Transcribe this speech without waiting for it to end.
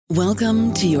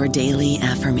Welcome to your daily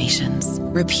affirmations.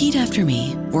 Repeat after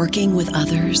me. Working with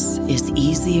others is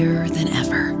easier than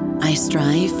ever. I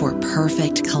strive for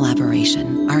perfect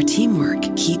collaboration. Our teamwork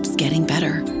keeps getting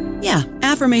better. Yeah,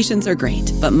 affirmations are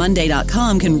great, but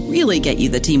Monday.com can really get you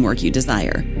the teamwork you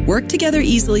desire. Work together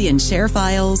easily and share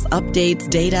files, updates,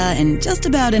 data, and just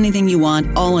about anything you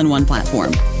want all in one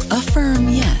platform. Affirm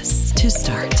yes to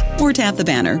start, or tap the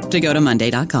banner to go to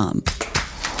Monday.com.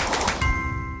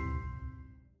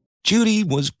 Judy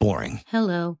was boring.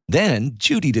 Hello. Then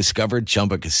Judy discovered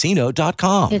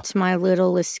ChumbaCasino.com. It's my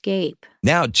little escape.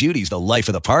 Now Judy's the life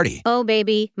of the party. Oh,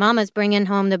 baby, mama's bringing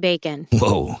home the bacon.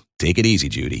 Whoa, take it easy,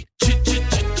 Judy.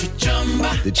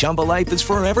 The Chumba life is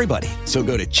for everybody. So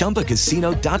go to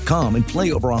ChumbaCasino.com and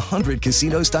play over 100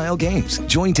 casino-style games.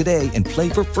 Join today and play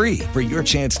for free for your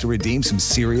chance to redeem some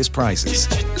serious prizes.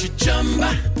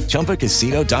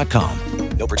 ChumbaCasino.com.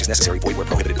 No purchase necessary. Void where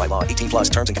prohibited by law. 18 plus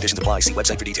terms and conditions apply. See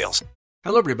website for details.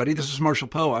 Hello, everybody. This is Marshall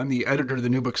Poe. I'm the editor of the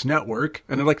New Books Network,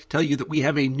 and I'd like to tell you that we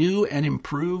have a new and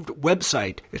improved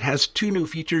website. It has 2 new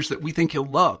features that we think you'll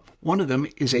love. One of them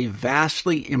is a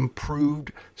vastly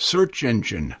improved search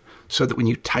engine, so that when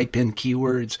you type in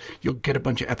keywords, you'll get a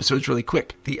bunch of episodes really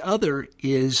quick. The other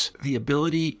is the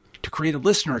ability to create a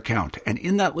listener account. And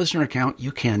in that listener account,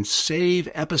 you can save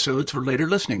episodes for later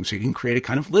listening. So you can create a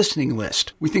kind of listening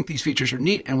list. We think these features are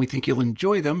neat and we think you'll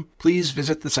enjoy them. Please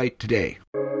visit the site today.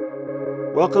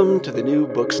 Welcome to the New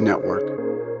Books Network.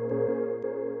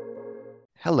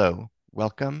 Hello.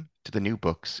 Welcome to the New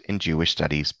Books in Jewish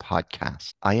Studies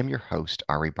podcast. I am your host,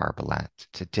 Ari Barbalat.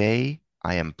 Today,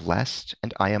 I am blessed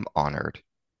and I am honored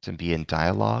to be in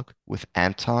dialogue with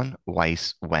Anton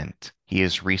Weiss-Wendt. He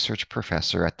is research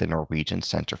professor at the Norwegian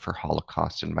Center for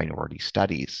Holocaust and Minority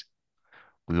Studies.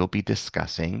 We will be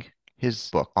discussing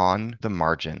his book, On the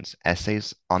Margins,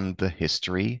 Essays on the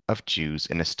History of Jews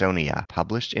in Estonia,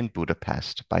 published in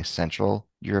Budapest by Central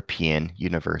European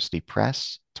University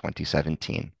Press,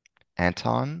 2017.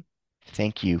 Anton,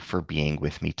 thank you for being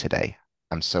with me today.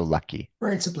 I'm so lucky.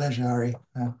 Well, it's a pleasure, Ari.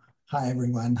 Hi,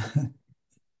 everyone.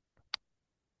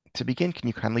 To begin, can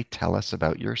you kindly tell us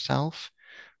about yourself?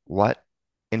 What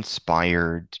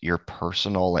inspired your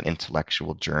personal and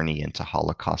intellectual journey into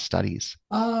Holocaust studies?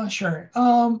 Sure.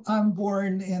 I'm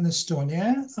born in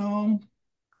Estonia.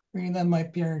 And then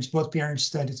both parents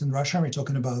studied in Russia. We're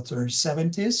talking about the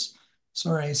 70s.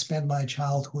 So I spent my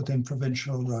childhood in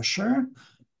provincial Russia.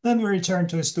 Then we returned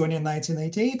to Estonia in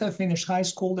 1988. I finished high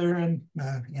school there and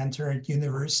entered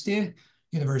University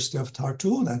of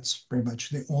Tartu. That's pretty much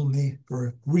the only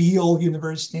real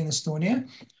university in Estonia.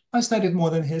 I studied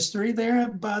modern history there,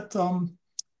 but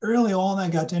early on I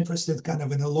got interested kind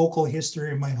of in the local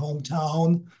history of my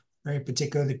hometown, very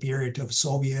particularly the period of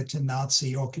Soviet and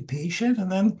Nazi occupation. And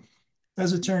then,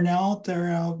 as it turned out,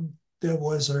 there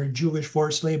was a Jewish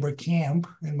forced labor camp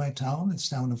in my town. It's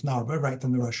the town of Narva, right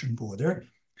on the Russian border.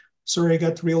 So I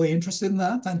got really interested in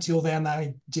that. Until then,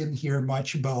 I didn't hear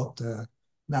much about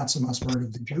Nazi mass murder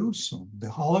of the Jews, so the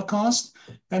Holocaust.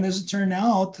 And as it turned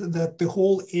out, that the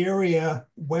whole area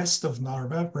west of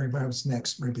Narva, perhaps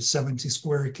next maybe 70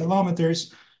 square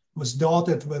kilometers, was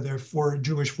dotted with their 4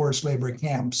 Jewish forced labor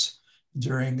camps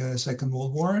during the Second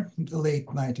World War, the late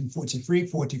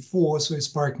 1943-44. So it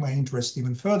sparked my interest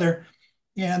even further.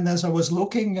 And as I was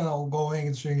looking,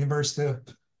 going to the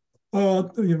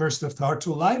University of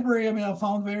Tartu Library, I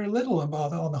found very little on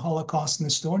the Holocaust in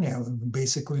Estonia.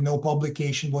 Basically no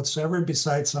publication whatsoever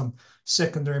besides some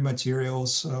secondary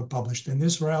materials published in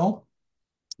Israel.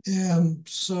 And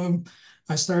so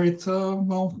I started,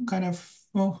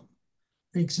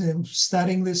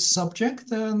 studying this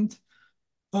subject. And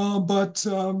but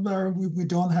we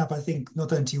don't have, I think,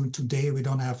 not until today, we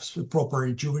don't have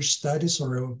proper Jewish studies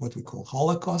or what we call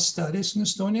Holocaust studies in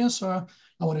Estonia. So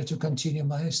I wanted to continue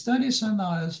my studies, and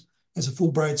as a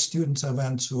Fulbright student, I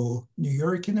went to New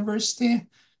York University,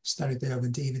 studied there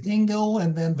with David Engel,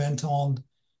 and then went on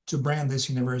to Brandeis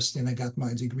University, and I got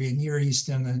my degree in Near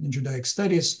Eastern and Judaic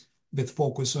Studies with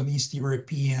focus on East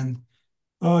European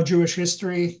Jewish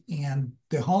history and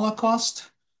the Holocaust.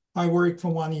 I worked for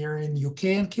 1 year in UK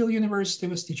and Kiel University,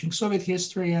 was teaching Soviet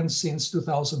history, and since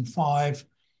 2005,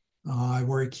 I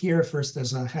work here first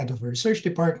as a head of a research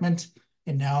department,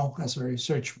 and now as a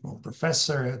research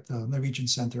professor at the Norwegian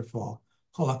Center for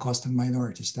Holocaust and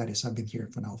Minority Studies. I've been here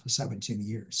for 17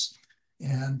 years.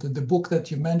 And the book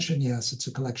that you mentioned, yes, it's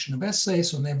a collection of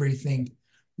essays on everything,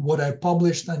 what I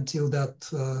published until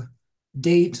that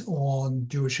date on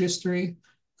Jewish history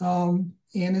in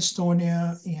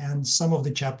Estonia, and some of the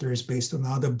chapters based on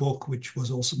another book, which was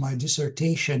also my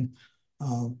dissertation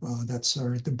That's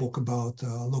the book about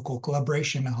local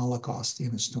collaboration and Holocaust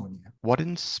in Estonia. What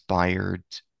inspired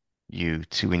you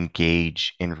to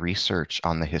engage in research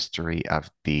on the history of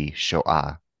the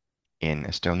Shoah in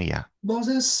Estonia? Well, as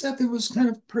I said, it was kind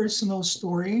of personal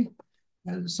story.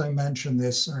 As I mentioned,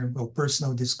 this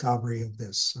personal discovery of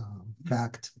this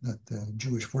fact that the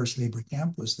Jewish forced labor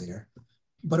camp was there,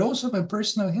 but also my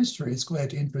personal history. It's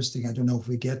quite interesting. I don't know if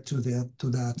we get to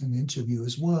that in the interview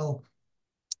as well.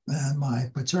 And my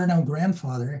paternal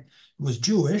grandfather was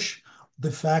Jewish.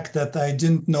 The fact that I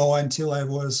didn't know until I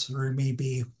was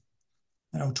maybe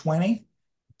 20,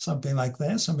 something like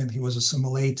this. I mean, he was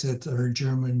assimilated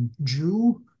German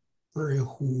Jew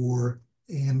who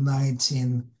in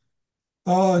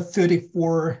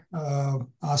 1934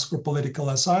 asked for political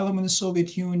asylum in the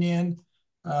Soviet Union,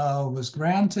 was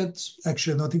granted,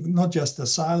 actually not just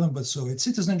asylum, but Soviet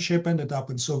citizenship, ended up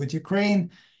in Soviet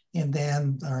Ukraine, and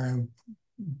then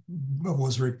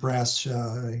was repressed.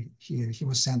 He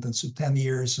was sentenced to 10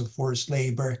 years of forced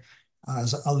labor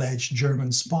as alleged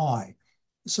German spy.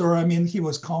 So, I mean, he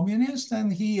was communist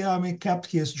and he kept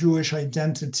his Jewish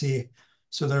identity.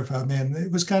 So therefore, I mean,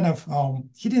 it was kind of,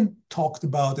 he didn't talk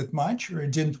about it much, or it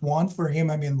didn't want for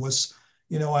him, I mean, was,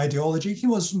 ideology. He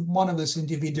was one of those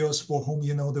individuals for whom,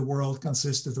 the world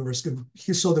consisted of,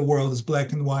 he saw the world as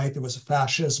black and white. There was a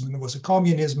fascism and there was a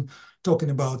communism,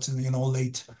 talking about,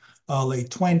 late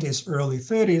 20s, early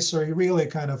 30s. So he really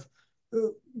kind of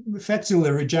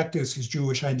effectively rejected his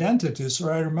Jewish identity. So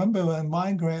I remember when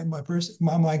my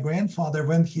grandfather,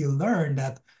 when he learned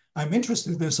that I'm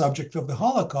interested in the subject of the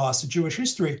Holocaust, Jewish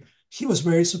history, he was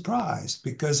very surprised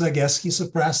because I guess he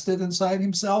suppressed it inside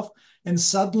himself. And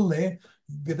suddenly,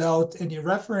 without any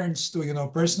reference to,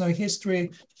 personal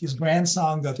history, his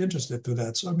grandson got interested to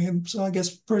that. So, I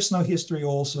guess personal history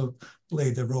also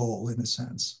played a role in a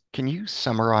sense. Can you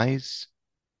summarize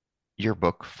your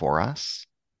book for us?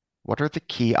 What are the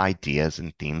key ideas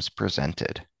and themes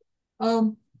presented?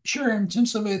 Sure. In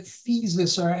terms of a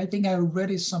thesis, or I think I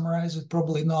already summarized it,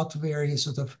 probably not very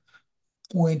sort of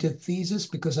pointed thesis,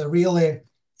 because I really,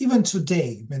 even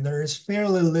today, there is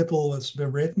fairly little that's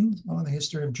been written on the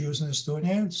history of Jews in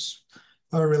Estonia.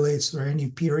 It relates to any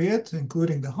period,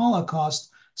 including the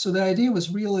Holocaust. So the idea was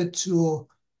really to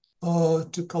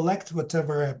collect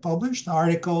whatever I published,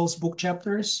 articles, book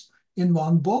chapters in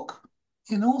one book,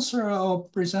 and also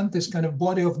present this kind of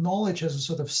body of knowledge as a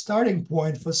sort of starting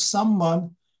point for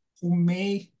someone who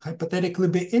may hypothetically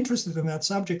be interested in that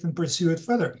subject and pursue it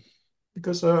further.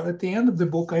 Because at the end of the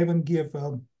book, I even give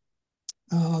the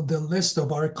list of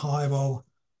archival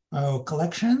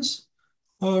collections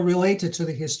related to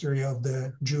the history of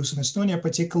the Jews in Estonia,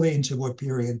 particularly into a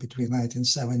period between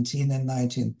 1917 and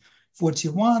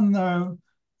 1941,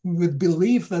 with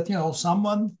belief that,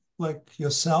 someone like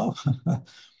yourself,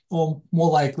 or more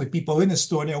likely people in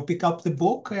Estonia, will pick up the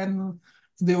book and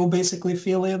they will basically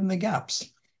fill in the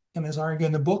gaps. And as argued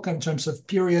in the book in terms of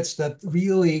periods that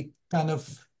really kind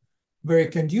of very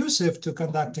conducive to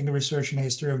conducting research in the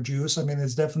history of Jews.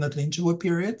 It's definitely into a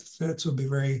period. So it would be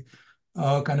very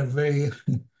very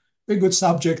good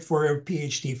subject for a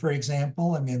PhD, for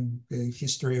example. The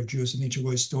history of Jews in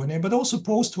Estonia, but also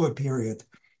post-war period,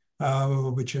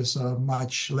 which is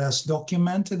much less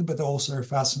documented, but also a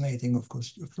fascinating, of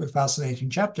course, a fascinating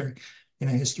chapter in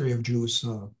a history of Jews,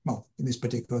 in this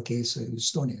particular case,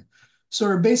 Estonia.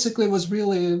 So basically it was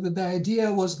really, the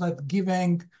idea was that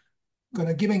giving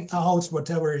out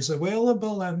whatever is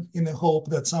available and in the hope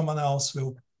that someone else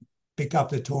will pick up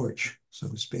the torch, so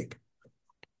to speak.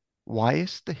 Why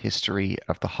is the history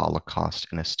of the Holocaust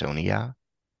in Estonia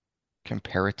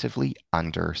comparatively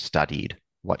understudied?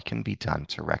 What can be done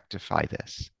to rectify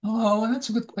this? Oh, that's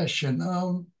a good question.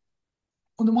 On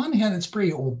the one hand, it's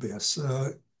pretty obvious.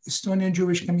 Estonian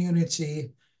Jewish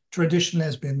community tradition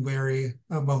has been very,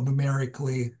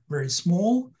 numerically very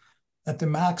small. At the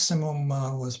maximum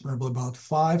was probably about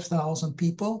 5,000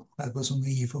 people. That was on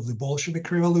the eve of the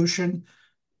Bolshevik Revolution.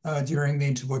 During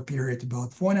the interwar period,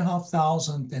 about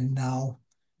 4,500. And now,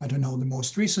 I don't know the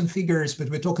most recent figures, but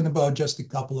we're talking about just a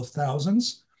couple of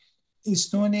thousands.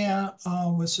 Estonia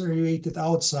was situated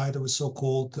outside of a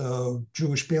so-called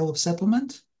Jewish Pale of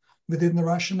Settlement within the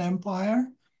Russian Empire.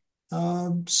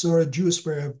 So Jews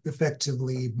were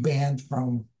effectively banned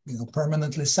from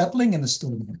permanently settling in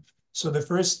Estonia. So the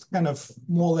first kind of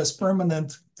more or less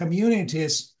permanent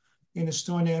communities in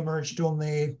Estonia emerged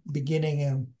only beginning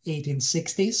in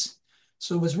 1860s.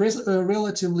 So it was a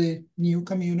relatively new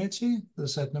community,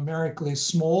 as I said, numerically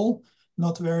small,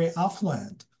 not very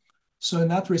affluent. So in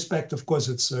that respect, of course,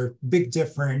 it's a big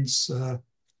difference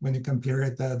when you compare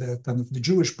it the kind of the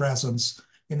Jewish presence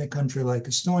in a country like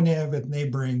Estonia with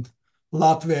neighboring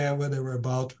Latvia, where there were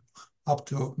about up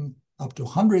to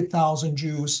 100,000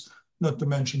 Jews, not to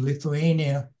mention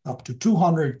Lithuania, up to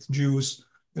 200 Jews,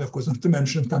 and of course, not to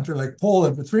mention a country like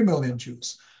Poland with 3 million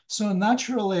Jews. So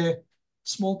naturally,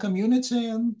 small community,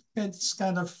 and it's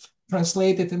kind of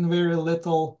translated in very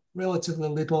little, relatively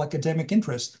little academic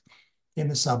interest in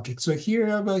the subject. So here,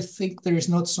 I think there is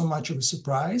not so much of a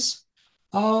surprise.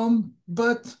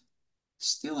 But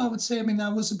still, I would say, I mean, I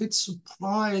was a bit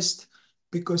surprised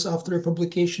because after the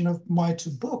publication of my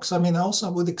two books, I mean, also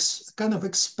I would kind of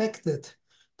expected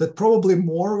that probably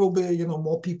more will be,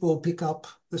 more people pick up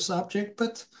the subject,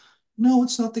 but no,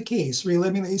 it's not the case, really.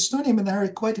 I mean, Estonia, I mean, there are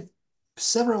quite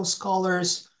several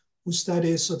scholars who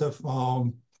study sort of,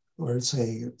 or let's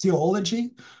say,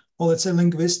 theology, or let's say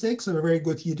linguistics, are a very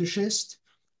good Yiddishist.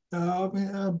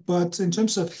 But in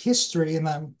terms of history, and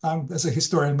I'm as a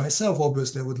historian myself,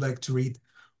 obviously, I would like to read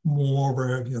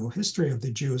more, history of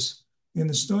the Jews in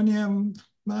Estonia.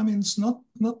 I mean, it's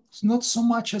not so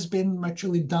much has been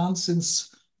actually done since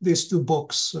these two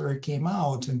books came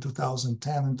out in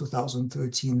 2010 and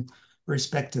 2013,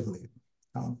 respectively.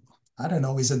 I don't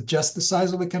know. Is it just the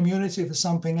size of the community? If it's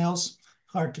something else,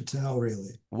 hard to tell,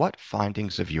 really. What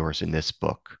findings of yours in this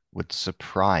book would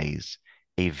surprise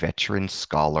a veteran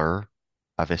scholar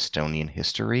of Estonian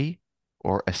history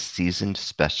or a seasoned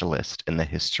specialist in the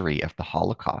history of the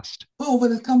Holocaust? Well,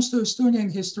 when it comes to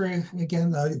Estonian history,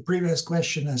 again, the previous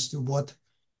question as to what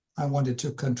I wanted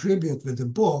to contribute with the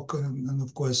book, and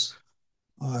of course,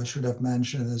 I should have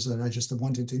mentioned is that I just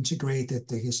wanted to integrate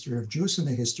the history of Jews and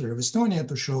the history of Estonia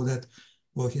to show that,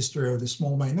 well, history of the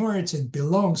small minority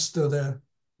belongs to the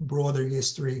broader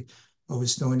history of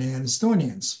Estonia and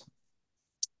Estonians.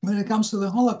 When it comes to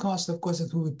the Holocaust, of course,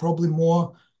 it will be probably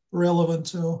more relevant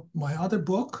to my other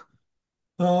book,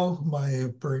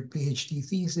 my PhD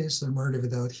thesis, The Murder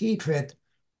Without Hatred,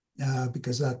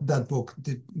 because that book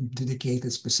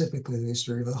dedicated specifically to the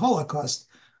history of the Holocaust.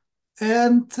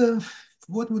 And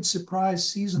what would surprise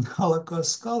seasoned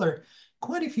Holocaust scholar?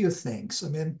 Quite a few things. I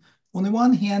mean, on the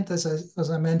one hand, as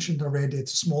I mentioned already,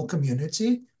 it's a small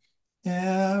community,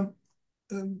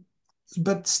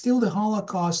 but still the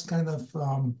Holocaust kind of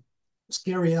is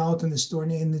carried out in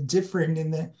Estonia in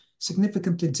the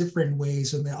significantly different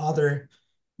ways than the other,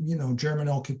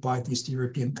 German-occupied East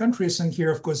European countries. And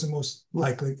here, of course, the most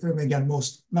likely, and again,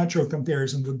 most natural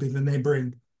comparison would be the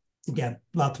neighboring, again,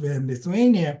 Latvia and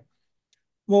Lithuania.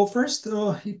 Well, first,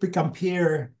 if we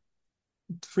compare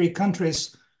three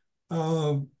countries,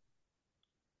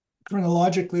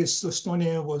 chronologically,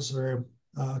 Estonia was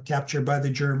captured by the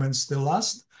Germans the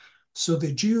last. So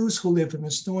the Jews who live in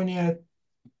Estonia,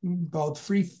 about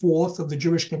 3/4 of the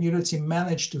Jewish community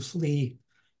managed to flee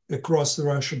across the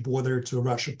Russian border to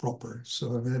Russia proper.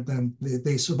 So then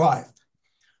they survived.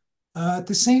 At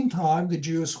the same time, the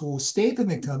Jews who stayed in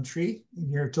the country,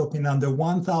 you're talking under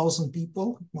 1,000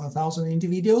 people, 1,000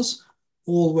 individuals,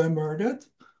 all were murdered.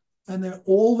 And they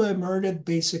all were murdered,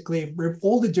 basically,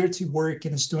 all the dirty work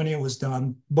in Estonia was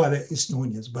done by the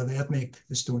Estonians, by the ethnic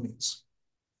Estonians.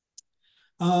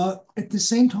 At the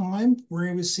same time,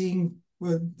 we were seeing,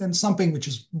 and something which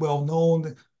is well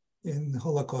known in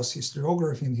Holocaust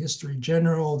historiography and history in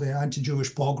general, the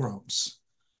anti-Jewish pogroms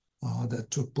that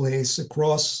took place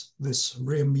across this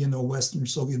rim, Western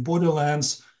Soviet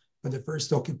borderlands, but at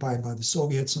first occupied by the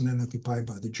Soviets and then occupied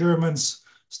by the Germans,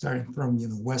 starting from,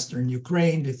 Western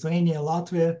Ukraine, Lithuania,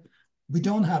 Latvia. We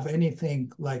don't have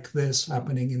anything like this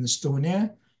happening in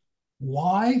Estonia.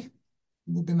 Why?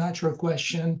 The natural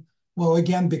question. Well,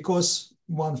 again, because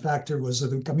one factor was that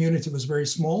the community was very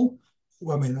small.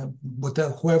 I mean, but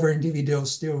whoever individual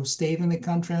still stayed in the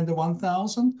country under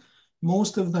 1,000,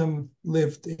 most of them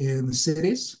lived in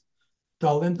cities,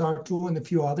 Tallinn, Tartu, and a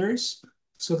few others.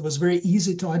 So it was very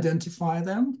easy to identify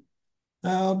them.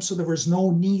 So there was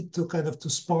no need to to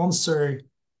sponsor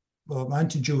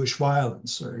anti-Jewish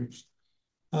violence.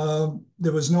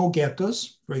 There was no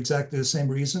ghettos for exactly the same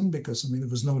reason, because, there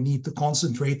was no need to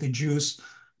concentrate the Jews.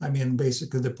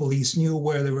 Basically, the police knew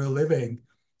where they were living.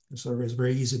 So it was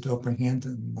very easy to apprehend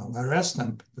and arrest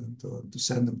them, to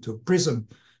send them to prison.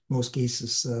 In most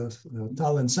cases,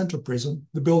 Tallinn Central Prison.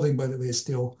 The building, by the way, is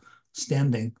still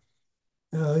standing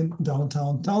in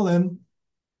downtown Tallinn.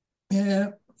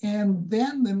 And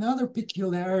then another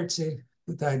peculiarity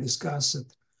that I discuss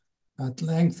at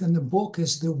length in the book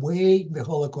is the way the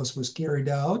Holocaust was carried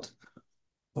out.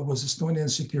 It was Estonian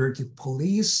security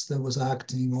police that was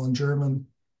acting on German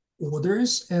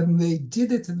orders, and they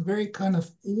did it in a very kind of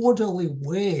orderly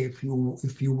way, if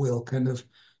you will, kind of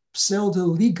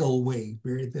pseudo-legal way,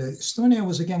 where the Estonia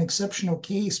was, again, exceptional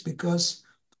case because,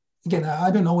 again,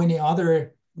 I don't know any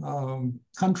other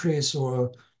countries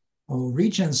or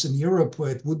regions in Europe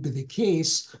where it would be the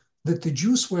case that the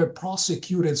Jews were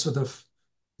prosecuted sort of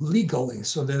legally.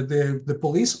 So the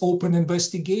police opened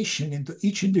investigation into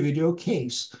each individual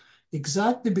case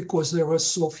exactly because there were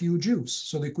so few Jews.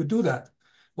 So they could do that.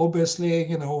 Obviously,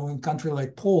 in a country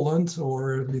like Poland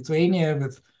or Lithuania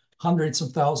with hundreds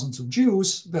of thousands of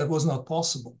Jews, that was not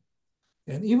possible.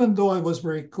 And even though it was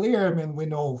very clear, I mean, we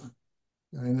know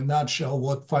in a nutshell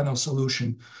what final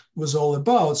solution was all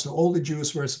about. So all the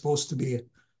Jews were supposed to be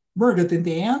murdered in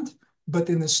the end. But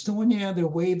in Estonia, the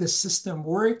way the system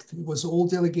worked, it was all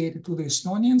delegated to the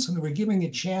Estonians, and they were given a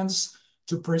chance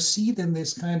to proceed in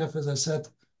this kind of, as I said,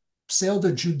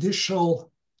 pseudo-judicial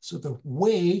sort of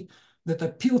way that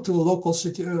appealed to the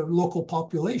local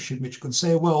population, which could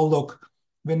say, well, look,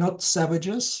 we're not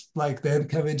savages like the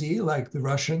NKVD, like the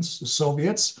Russians, the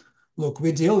Soviets. Look,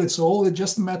 we deal, it's all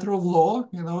just a matter of law.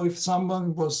 If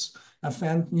someone was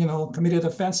committed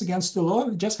offense against the law,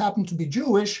 it just happened to be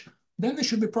Jewish, then they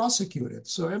should be prosecuted.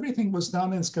 So everything was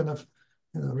done in kind of,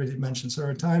 already mentioned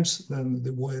several times,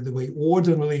 the way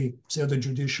orderly,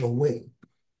 pseudo-judicial way.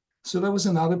 So that was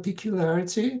another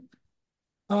peculiarity.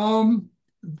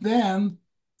 Then,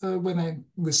 when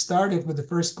we started with the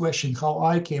first question, how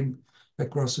I came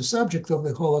across the subject of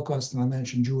the Holocaust, and I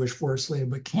mentioned Jewish forced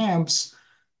labor camps,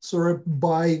 sort of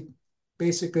by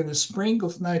basically the spring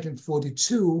of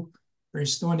 1942,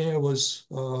 Estonia was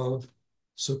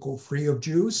so-called free of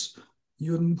Jews,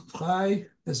 Judenfrei,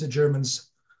 as the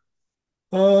Germans,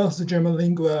 the German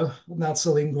lingua, Nazi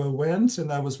lingua went,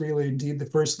 and that was really indeed the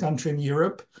first country in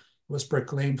Europe was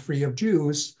proclaimed free of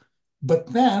Jews. But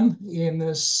then in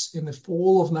the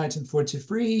fall of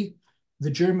 1943,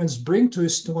 the Germans bring to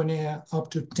Estonia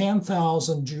up to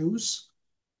 10,000 Jews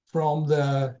from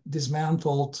the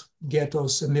dismantled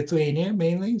ghettos in Lithuania,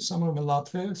 mainly, some of them in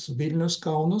Latvia, so Vilnius,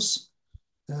 Kaunas,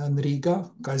 and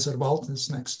Riga. Kaiserwald is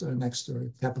next to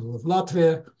the capital of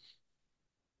Latvia.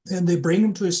 And they bring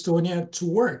them to Estonia to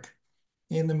work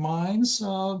in the mines,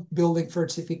 building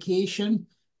fortification,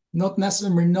 not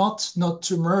necessarily not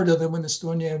to murder them in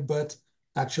Estonia, but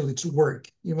actually to work,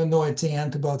 even though at the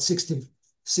end about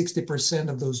 60%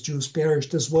 of those Jews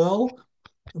perished as well.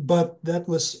 But that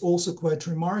was also quite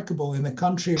remarkable. In a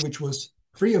country which was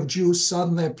free of Jews,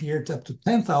 suddenly appeared up to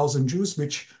 10,000 Jews,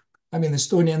 which, I mean,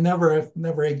 Estonia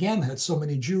never again had so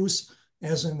many Jews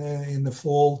as in the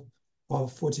fall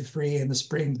of 43 and the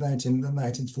spring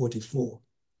 1944.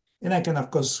 And I can, of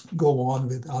course, go on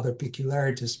with other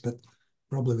peculiarities, but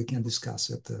probably we can discuss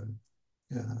it a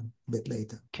bit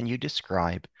later. Can you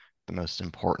describe the most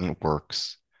important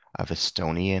works of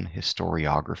Estonian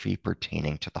historiography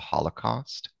pertaining to the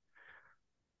Holocaust?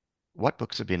 What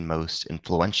books have been most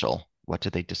influential? What do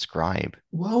they describe?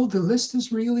 Well, the list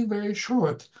is really very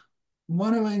short.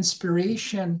 One of my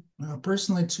inspiration,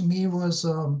 personally to me, was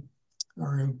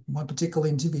one particular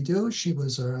individual. She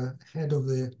was head of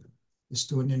the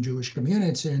Estonian Jewish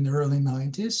community in the early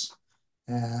 90s.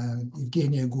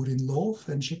 Evgenia Gurinlov,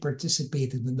 and she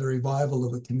participated in the revival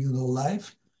of a communal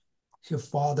life. Her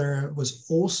father was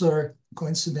also,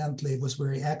 coincidentally, was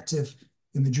very active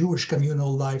in the Jewish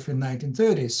communal life in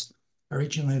 1930s.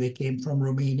 Originally, they came from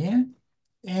Romania.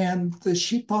 And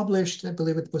she published, I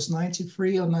believe it was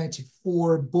 93 or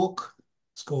 94 book.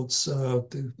 It's called,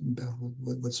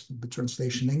 what's the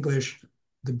translation in English?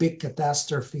 The Big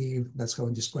Catastrophe, that's how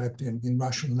it's described in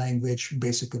Russian language,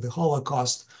 basically the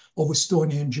Holocaust of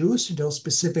Estonian Jews,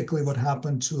 specifically what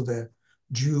happened to the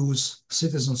Jews,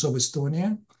 citizens of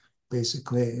Estonia,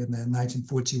 basically in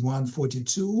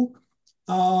 1941-42.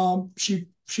 She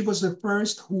was the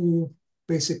first who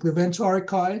basically went to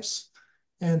archives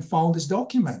and found these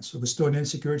documents of Estonian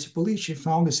security police. She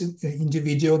found these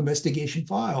individual investigation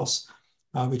files,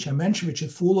 which I mentioned, which are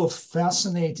full of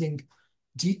fascinating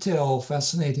detail,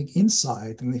 fascinating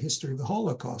insight in the history of the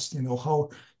Holocaust, how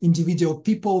individual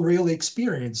people really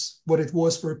experience what it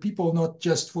was for people, not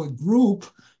just for a group,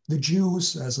 the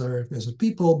Jews as a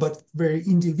people, but very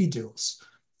individuals.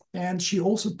 And she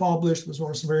also published, was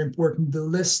also very important, the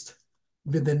list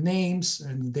with the names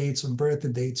and the dates of birth, the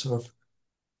dates of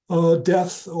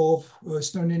death of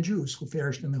Estonian Jews who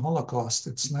perished in the Holocaust.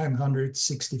 It's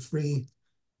 963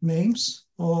 names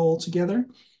altogether.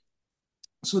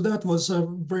 So that was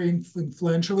very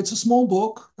influential. It's a small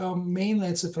book. Mainly,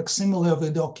 it's a facsimile of the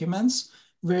documents,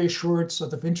 very short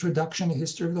sort of introduction to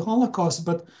history of the Holocaust.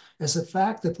 But as a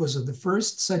fact, that was the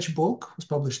first such book, was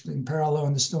published in parallel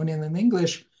in Estonian and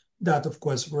English. That, of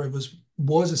course,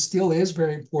 still is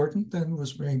very important and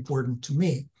was very important to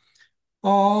me.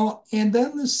 And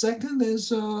then the second is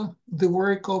the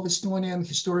work of Estonian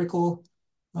Historical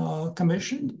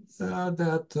Commission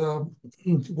that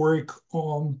work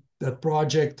on that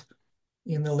project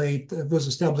it was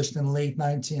established in the late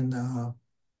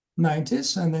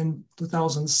 1990s, and in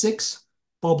 2006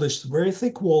 published a very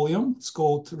thick volume. It's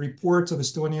called Reports of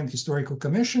Estonian Historical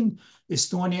Commission,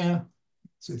 Estonia,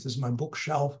 so this is my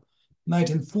bookshelf,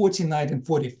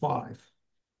 1940-1945.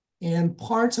 And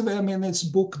parts of it, it's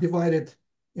a book divided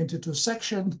into two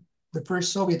sections, the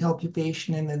first Soviet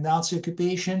occupation and the Nazi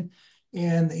occupation.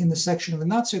 And in the section of the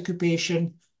Nazi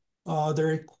occupation,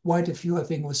 there are quite a few, I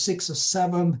think it was 6 or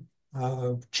 7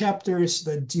 chapters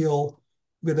that deal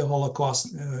with the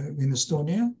Holocaust in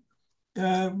Estonia.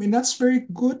 That's very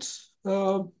good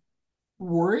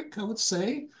work, I would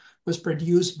say. It was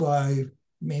produced by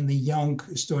mainly young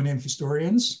Estonian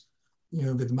historians,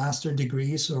 with master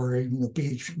degrees or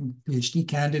PhD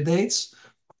candidates.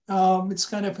 It's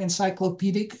kind of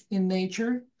encyclopedic in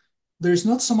nature. There's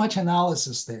not so much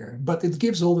analysis there, but it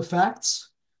gives all the facts,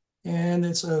 and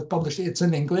it's published. It's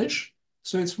in English,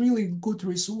 so it's really good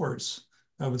resource,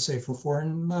 I would say,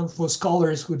 for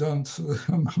scholars who don't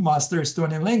master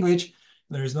Estonian language.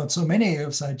 There's not so many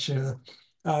of such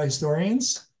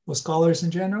historians or scholars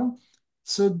in general.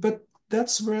 So, but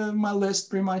that's where my list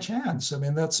pretty much ends.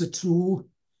 That's the 2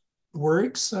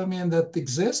 works, that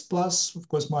exist, plus, of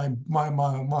course, my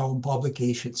own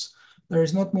publications. There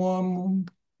is not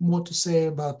more to say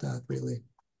about that, really.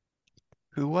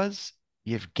 Who was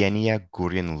Yevgenia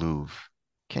Gurin-Luv?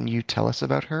 Can you tell us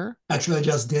about her? Actually, I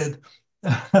just did.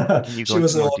 Can you go She into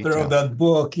was the more author of detail? that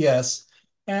book, yes.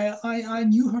 I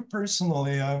knew her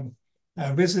personally. I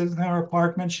visited her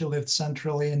apartment. She lived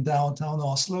centrally in downtown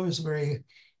Oslo. It was a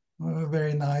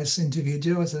very nice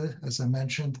individual. As I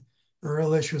mentioned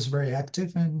earlier, she was very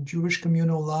active in Jewish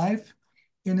communal life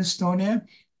in Estonia.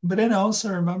 But then I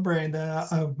also remember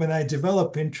when I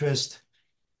developed interest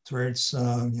towards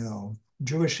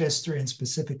Jewish history and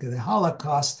specifically the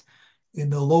Holocaust in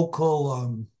the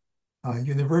local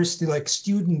university like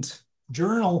student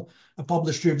journal, I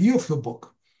published a review of the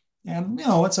book. And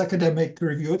it's academic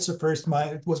review. It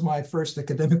was my first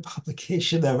academic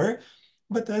publication ever.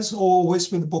 But as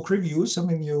always with book reviews,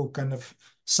 you kind of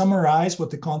summarize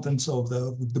what the contents of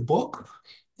the book,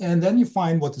 and then you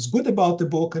find what is good about the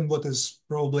book and what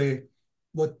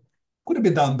could have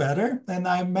been done better. And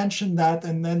I mentioned that,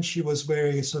 and then she was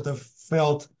very sort of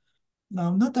felt,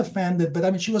 no, not offended,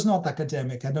 but she was not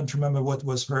academic. I don't remember what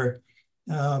was her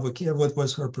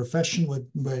profession,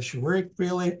 where she worked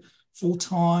really full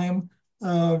time.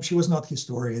 She was not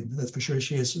historian, that's for sure.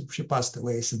 She passed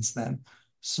away since then.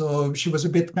 So she was a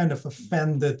bit kind of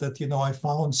offended that I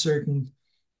found certain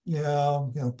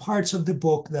parts of the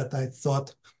book that I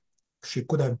thought she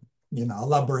could have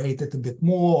elaborated a bit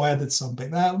more, added something.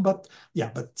 But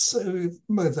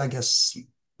I guess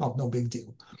no big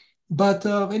deal. But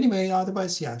anyway,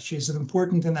 otherwise, yeah, she's an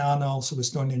important in the annals of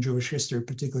Estonian Jewish history,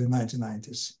 particularly in the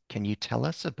 1990s. Can you tell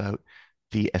us about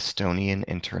the Estonian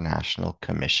International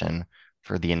Commission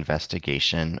for the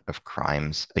Investigation of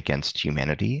Crimes Against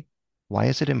Humanity? Why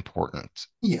is it important?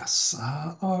 Yes,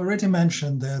 I already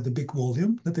mentioned the big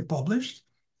volume that they published.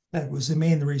 That was the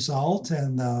main result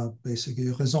and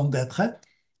basically raison d'être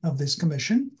of this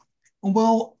commission.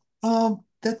 Well,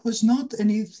 that was not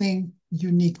anything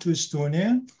unique to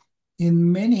Estonia. In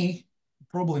many,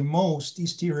 probably most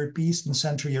East European and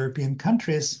Central European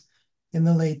countries in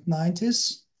the late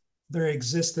 90s, there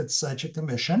existed such a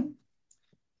commission.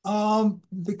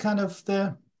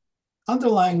 The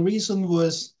underlying reason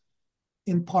was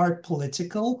in part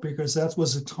political, because that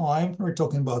was a time, we're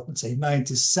talking about, let's say,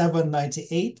 97,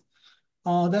 98,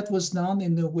 that was done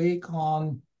in the wake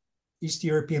on East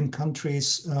European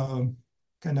countries'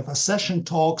 kind of accession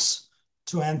talks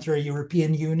to enter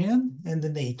European Union and the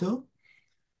NATO.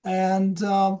 And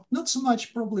not so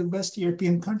much probably West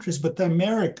European countries, but the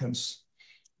Americans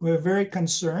were very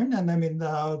concerned. And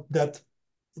that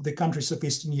the countries of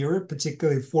Eastern Europe,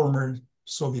 particularly former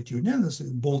Soviet Union,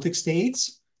 the Baltic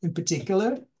states in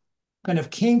particular, kind of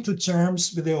came to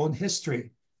terms with their own history.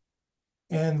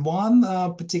 And one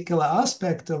particular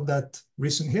aspect of that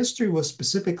recent history was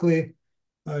specifically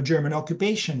German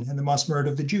occupation and the mass murder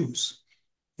of the Jews.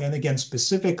 And again,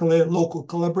 specifically local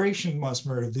collaboration, mass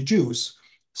murder of the Jews.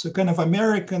 So kind of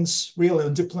Americans really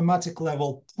on diplomatic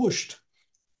level pushed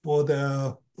for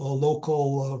the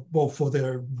local, for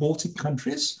their Baltic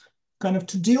countries, kind of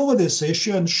to deal with this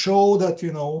issue and show that,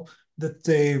 that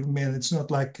it's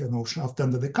not like, shoved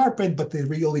under the carpet, but they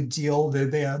really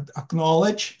they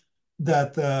acknowledge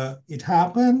that it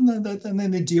happened, and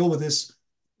then they deal with this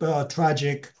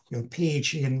tragic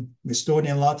page in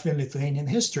Estonian, Latvian, Lithuanian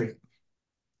history.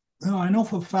 I know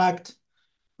for a fact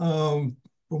from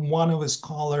one of his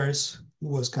scholars who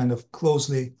was kind of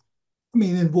closely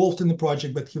involved in the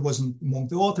project, but he wasn't among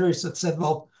the authors, that said,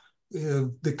 well,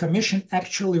 the commission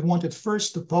actually wanted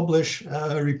first to publish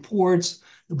reports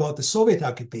about the Soviet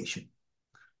occupation.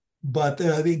 But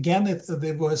again,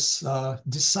 it was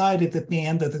decided at the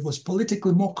end that it was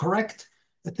politically more correct,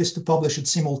 at least to publish it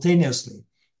simultaneously.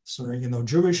 So,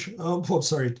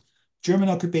 German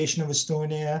occupation of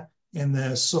Estonia and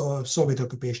the Soviet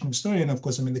occupation of Estonia. And of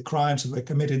course, the crimes that were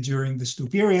committed during these two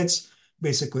periods,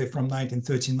 basically from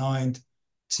 1939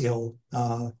 till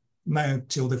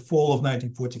the fall of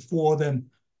 1944, then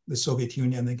the Soviet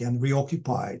Union again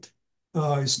reoccupied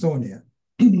Estonia.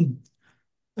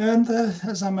 And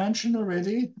as I mentioned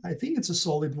already, I think it's a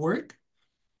solid work.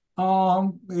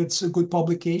 It's a good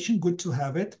publication, good to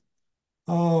have it.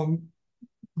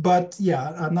 But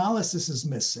yeah, analysis is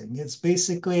missing. It's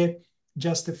basically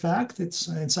just a fact. It's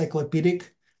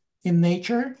encyclopedic in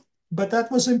nature, but that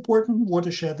was an important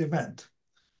watershed event.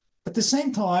 At the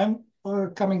same time,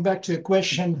 coming back to a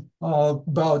question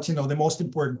about the most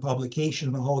important publication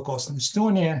on the Holocaust in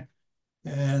Estonia,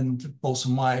 and also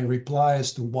my reply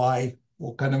as to why,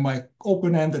 or kind of my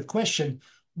open-ended question,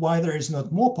 why there is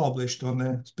not more published on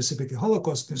the specific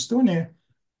Holocaust in Estonia.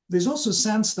 There's also a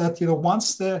sense that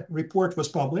once the report was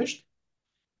published,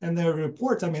 and the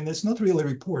report, it's not really a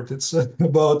report. It's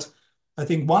about, I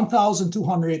think,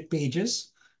 1,200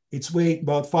 pages. It's weighed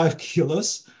about 5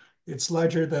 kilos. It's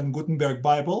larger than Gutenberg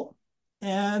Bible.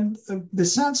 And the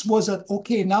sense was that,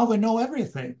 okay, now we know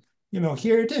everything.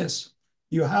 Here it is.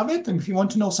 You have it. And if you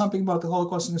want to know something about the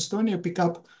Holocaust in Estonia, pick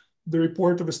up the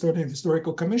report of Estonian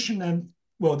Historical Commission, and,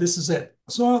 well, this is it.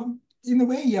 So in a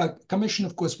way, yeah, commission,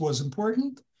 of course, was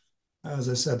important. As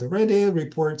I said already,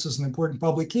 reports is an important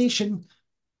publication.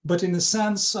 But in a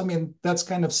sense, that's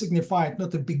kind of signified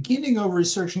not the beginning of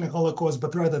research in the Holocaust,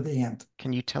 but rather the end.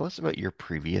 Can you tell us about your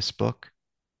previous book,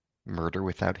 Murder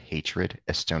Without Hatred,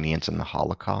 Estonians and the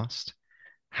Holocaust?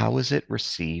 How was it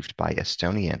received by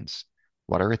Estonians?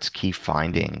 What are its key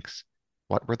findings?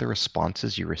 What were the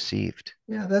responses you received?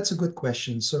 Yeah, that's a good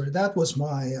question. So that was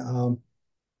my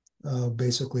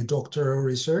basically doctoral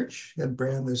research at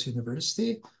Brandeis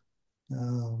University.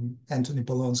 Anthony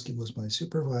Polonsky was my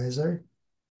supervisor.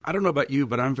 I don't know about you,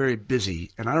 but I'm very busy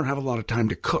and I don't have a lot of time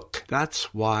to cook.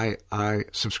 That's why I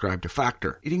subscribe to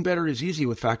Factor. Eating better is easy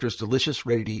with Factor's delicious,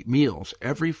 ready-to-eat meals.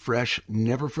 Every fresh,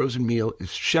 never frozen meal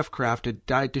is chef-crafted,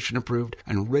 dietitian approved,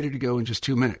 and ready to go in just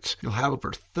 2 minutes. You'll have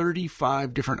over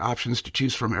 35 different options to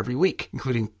choose from every week,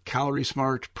 including Calorie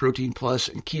Smart, Protein Plus,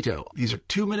 and Keto. These are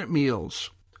 2-minute meals.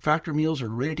 Factor meals are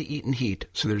ready to eat and heat,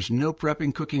 so there's no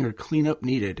prepping, cooking, or cleanup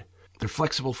needed. They're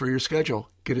flexible for your schedule.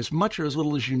 Get as much or as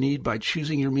little as you need by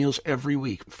choosing your meals every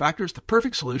week. Factor is the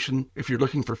perfect solution if you're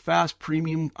looking for fast,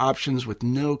 premium options with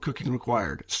no cooking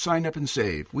required. Sign up and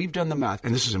save. We've done the math,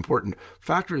 and this is important.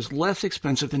 Factor is less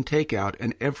expensive than takeout,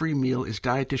 and every meal is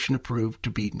dietitian approved to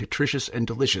be nutritious and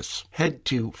delicious. Head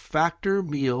to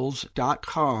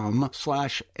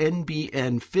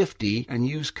factormeals.com/NBN50 and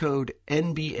use code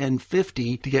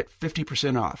NBN50 to get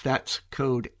 50% off. That's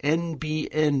code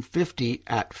NBN50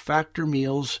 at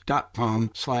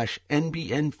factormeals.com/NBN50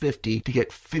 to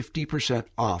get 50%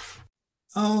 off.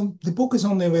 The book is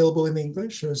only available in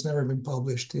English. It has never been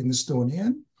published in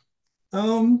Estonian.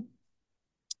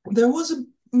 There was a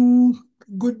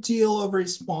good deal of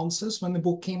responses when the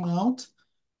book came out.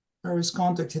 I was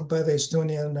contacted by the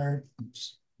Estonian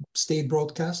state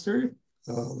broadcaster,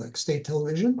 like state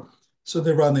television. So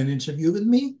they ran an interview with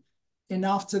me. And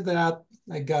after that,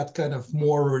 I got kind of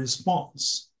more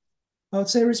response. I would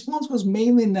say response was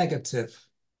mainly negative.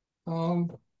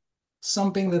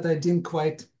 Something that I didn't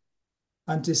quite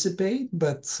anticipate,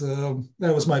 but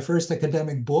that was my first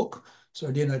academic book, so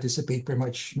I didn't anticipate pretty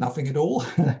much nothing at all.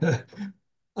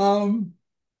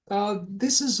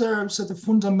 This is sort of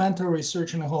fundamental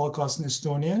research in the Holocaust in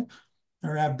Estonia.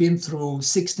 I've been through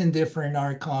 16 different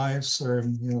archives,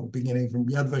 beginning from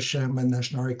Yad Vashem and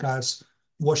National Archives,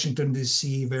 Washington,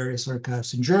 D.C., various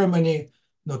archives in Germany,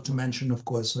 not to mention, of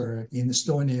course, in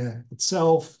Estonia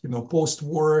itself,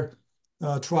 post-war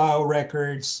trial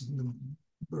records,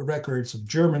 records of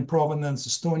German provenance,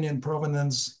 Estonian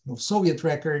provenance, Soviet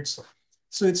records.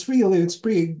 So it's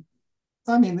pretty,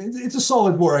 it's a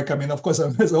solid work. Of course,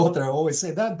 as an author, I always say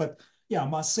that, but yeah, I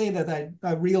must say that I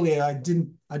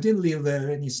didn't leave there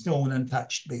any stone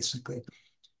untouched, basically.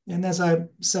 And as I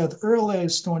said earlier,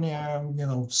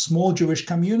 Estonia, small Jewish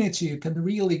community, you can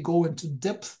really go into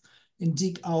depth and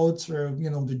dig out,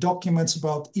 the documents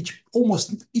about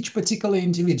almost each particular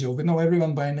individual. We know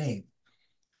everyone by name.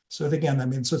 So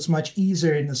again, so it's much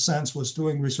easier in a sense was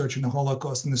doing research in the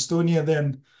Holocaust in Estonia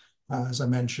than as I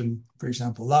mentioned, for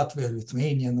example, Latvia,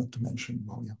 Lithuania, not to mention,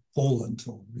 Poland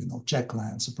or, Czech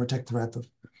lands, a protectorate of,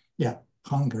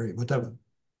 Hungary, whatever.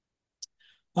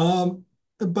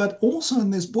 But also in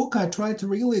this book, I tried to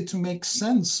really to make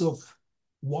sense of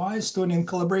why Estonian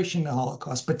collaboration in the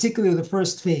Holocaust, particularly the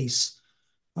first phase,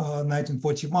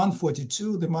 1941,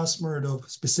 42, the mass murder of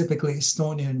specifically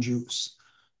Estonian Jews.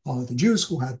 The Jews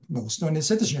who had no Estonian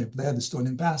citizenship, they had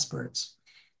Estonian passports.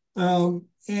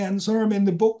 And so,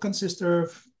 the book consists of,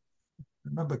 if I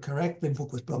remember correctly, the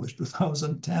book was published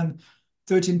 2010,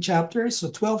 13 chapters, so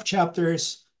 12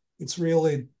 chapters. It's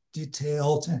really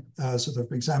detailed sort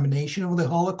of examination of the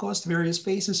Holocaust, various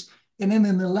phases. And then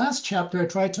in the last chapter, I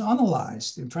tried to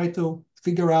analyze and try to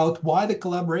figure out why the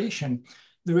collaboration.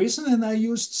 The reason, and I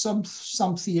used some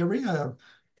theory.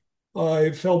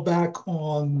 I fell back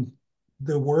on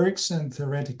the works and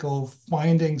theoretical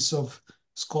findings of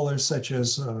scholars such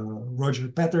as Roger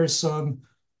Patterson,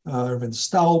 Erwin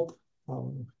Staub,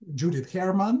 Judith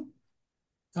Herman,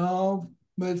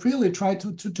 but really try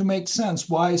to make sense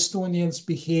why Estonians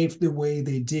behaved the way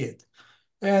they did.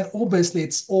 And obviously,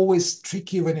 it's always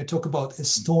tricky when you talk about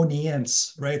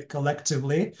Estonians, right,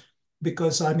 collectively,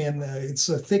 because it's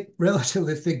a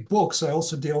relatively thick book. So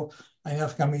I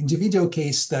have individual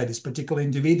case studies, particularly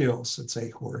individuals, let's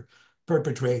say, who are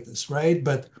perpetrators, right?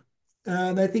 But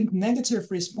I think negative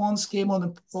response came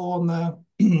on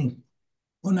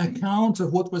account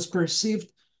of what was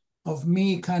perceived of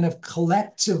me kind of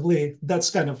collectively. That's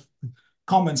kind of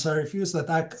comments I refuse, that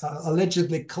I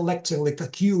allegedly collectively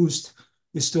accused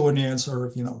Estonians or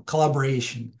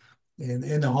collaboration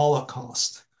in the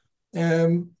Holocaust.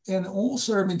 And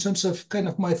also in terms of kind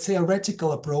of my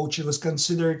theoretical approach, it was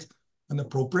considered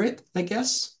inappropriate, I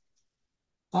guess.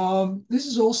 This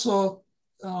is also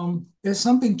has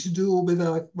something to do with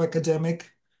academic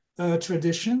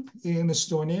tradition in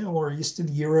Estonia or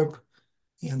Eastern Europe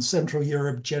and Central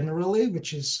Europe generally,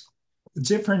 which is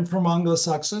different from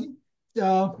Anglo-Saxon.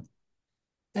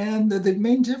 And the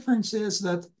main difference is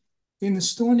that in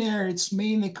Estonia, it's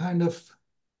mainly kind of,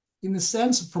 in a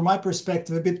sense, from my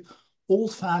perspective, a bit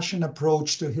old-fashioned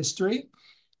approach to history.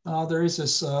 There is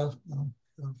this, I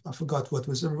forgot what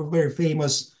was a very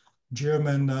famous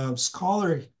German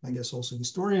scholar, I guess also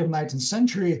historian of 19th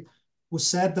century, who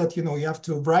said that, you have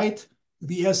to write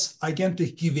wie es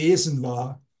eigentlich gewesen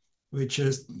war, which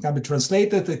can be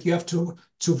translated that you have to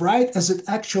write as it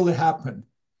actually happened.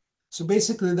 So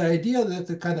basically the idea that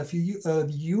the kind of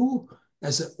you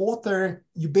as an author,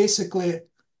 you basically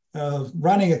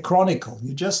running a chronicle.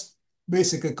 You're just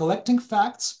basically collecting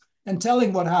facts and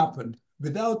telling what happened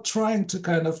without trying to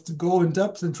to go in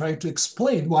depth and trying to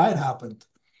explain why it happened.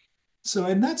 So,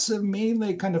 and that's a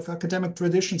mainly kind of academic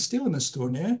tradition still in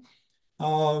Estonia,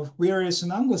 whereas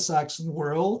in Anglo-Saxon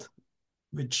world,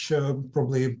 which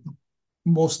probably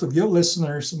most of your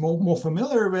listeners are more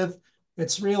familiar with,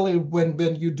 it's really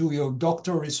when you do your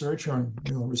doctoral research or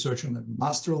research on a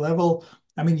master level,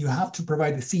 you have to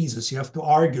provide a thesis, you have to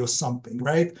argue something,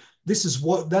 right?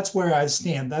 That's where I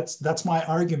stand, that's my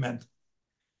argument.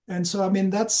 And so,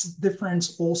 that's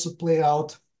difference also play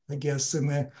out, I guess, in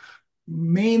the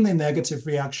mainly negative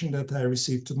reaction that I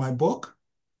received to my book.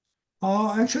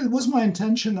 Actually, it was my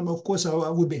intention, and of course, I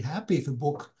would be happy if a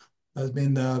book has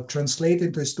been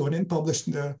translated to Estonian, published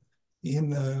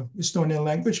in Estonian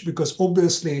language, because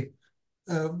obviously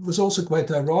it was also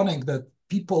quite ironic that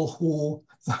people who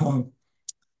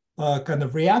kind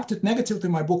of reacted negatively to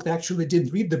my book, they actually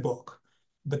didn't read the book,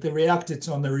 but they reacted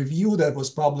on a review that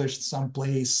was published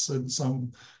someplace in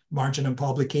some marginal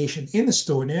publication in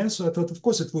Estonia. So I thought, of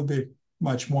course, it would be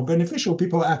much more beneficial.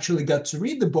 People actually got to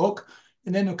read the book,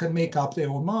 and then you can make up their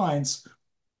own minds.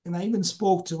 And I even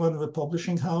spoke to one of the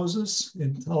publishing houses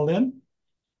in Tallinn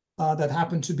that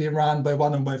happened to be run by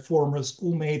one of my former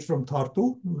schoolmates from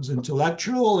Tartu, who was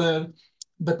intellectual.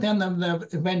 But then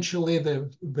eventually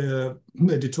the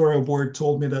editorial board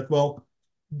told me that, well,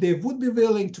 they would be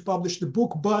willing to publish the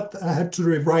book, but I had to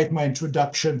rewrite my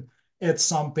introduction, add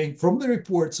something from the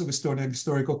reports of Estonian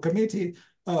Historical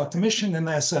Commission. And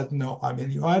I said, no,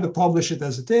 you either publish it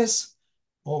as it is,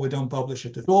 or we don't publish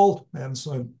it at all. And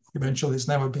so eventually it's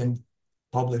never been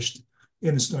published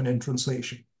in Estonian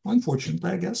translation,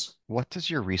 unfortunately, I guess. What does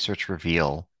your research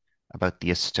reveal about the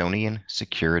Estonian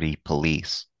security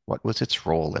police? What was its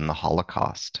role in the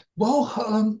Holocaust?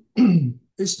 Well,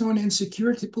 Estonian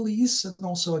security police and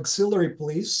also auxiliary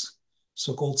police,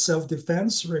 so-called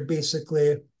self-defense, were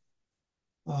basically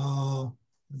the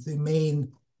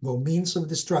main means of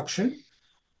destruction.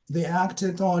 They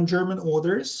acted on German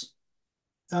orders.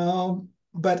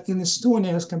 But in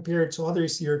Estonia, as compared to other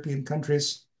East European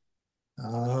countries,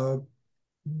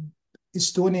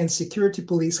 Estonian security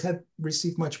police had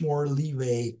received much more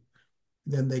leeway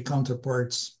than their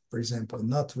counterparts, for example, in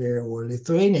Latvia or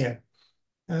Lithuania.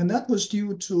 And that was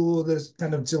due to this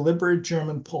kind of deliberate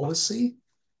German policy.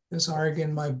 As I argue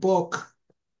in my book,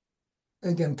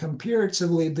 again,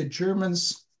 comparatively, the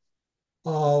Germans,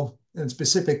 and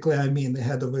specifically, I mean the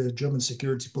head of the German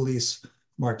security police,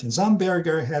 Martin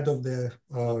Zamberger, head of the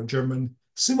German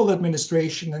civil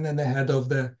administration, and then the head of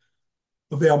the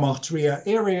Wehrmacht Wehrmachtria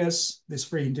areas, these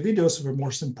three individuals were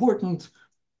most important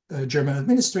German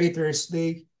administrators.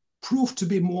 They proved to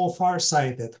be more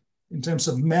farsighted in terms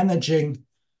of managing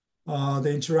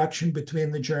the interaction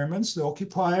between the Germans, the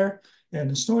occupier,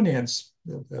 and Estonians,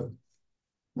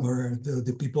 or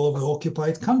the people of the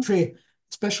occupied country,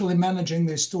 especially managing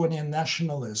the Estonian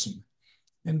nationalism.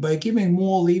 And by giving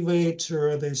more leeway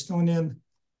to the Estonian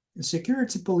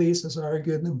security police, as I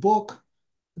argue in the book,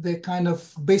 they kind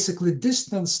of basically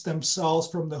distanced themselves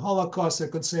from the Holocaust. They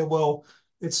could say, well,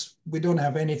 we don't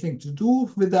have anything to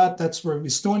do with that. That's where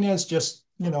Estonia is just,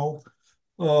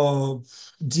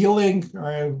 dealing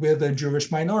with the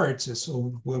Jewish minority.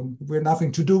 So we're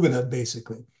nothing to do with that,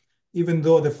 basically. Even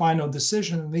though the final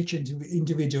decision in each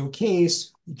individual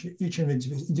case, each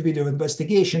individual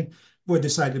investigation were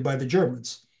decided by the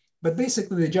Germans. But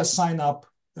basically, they just sign up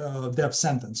death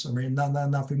sentence. I mean,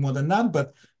 nothing more than that.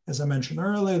 But as I mentioned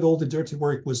earlier, all the dirty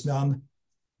work was done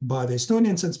by the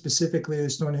Estonians, and specifically the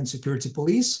Estonian security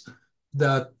police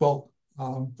that,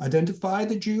 identified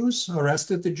the Jews,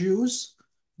 arrested the Jews,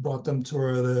 brought them to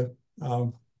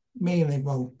the mainly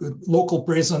local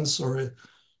prisons, or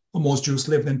most Jews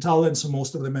lived in Tallinn, so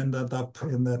most of them ended up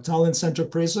in the Tallinn Central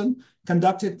Prison,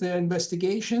 conducted their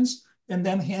investigations, and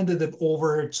then handed it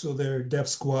over to their death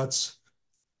squads.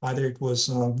 Either it was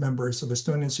members of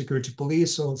Estonian security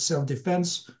police or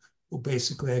self-defense, who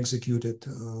basically executed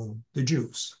the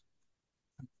Jews.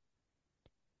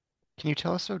 Can you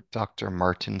tell us about Dr.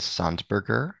 Martin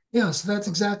Sandberger? Yes, that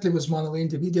exactly was one of the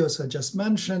individuals I just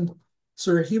mentioned.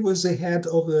 So he was the head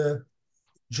of the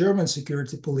German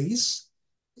security police,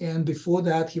 and before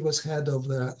that, he was head of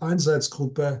the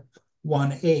Einsatzgruppe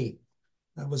 1A.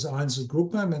 That was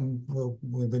Einsatzgruppe, and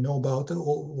we know about it,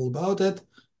 all about it.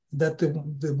 That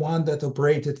the one that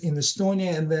operated in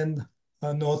Estonia and then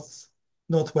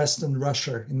northwestern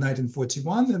Russia in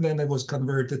 1941, and then it was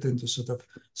converted into sort of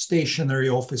stationary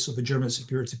office of the German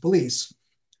security police.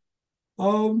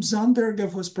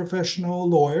 Sandberger was a professional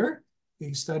lawyer.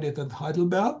 He studied at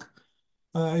Heidelberg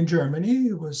in Germany.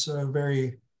 He was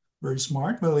very, very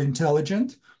smart, very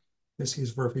intelligent. This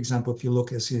is, for example, if you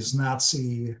look at his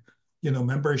Nazi,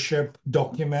 membership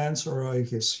documents or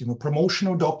his,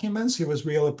 promotional documents, he was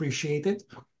really appreciated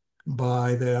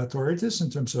by the authorities in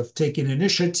terms of taking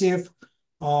initiative,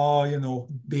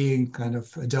 being kind of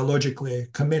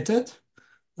ideologically committed.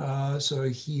 So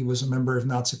he was a member of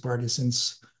Nazi Party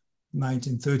since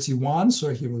 1931.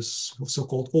 So he was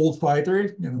so-called old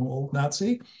fighter, old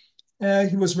Nazi.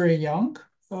 He was very young.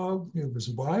 He was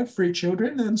a wife, 3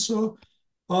 children. And so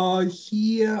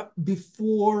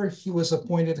before he was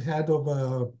appointed head of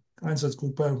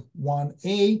Einsatzgruppe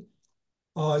 1A,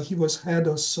 he was head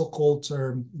of so-called,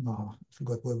 I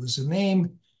forgot what was the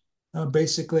name,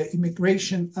 basically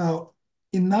immigration.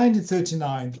 In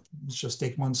 1939, let's just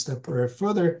take one step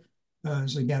further,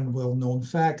 as again, well-known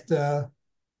fact, the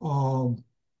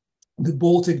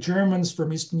Baltic Germans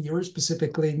from Eastern Europe,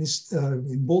 specifically in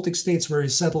Baltic states, were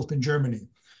settled in Germany.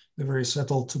 They were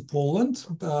settled to Poland.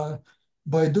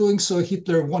 By doing so,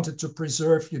 Hitler wanted to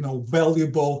preserve,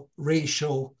 valuable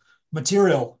racial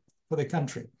material for the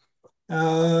country.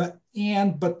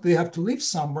 But they have to live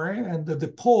somewhere, and the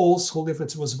Poles who live at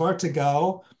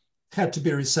Wartegau had to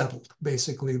be resettled.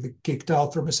 Basically, they kicked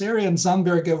out from this area, and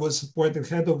Sandberger was appointed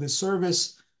head of the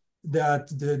service that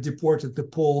deported the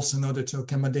Poles in order to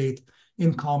accommodate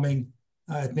incoming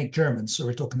ethnic Germans. So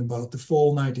we're talking about the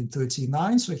fall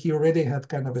 1939. So he already had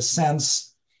kind of a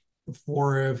sense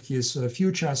for his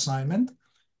future assignment.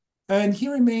 And he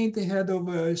remained the head of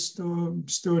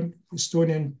Estonian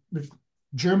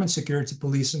German security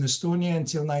police in Estonia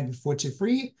until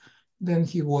 1943. Then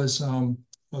he was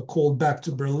called back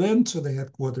to Berlin to the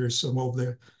headquarters of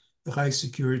the High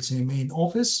Security main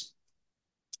office.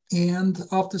 And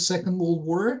after the Second World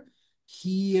War,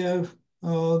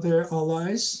 their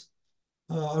allies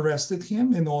arrested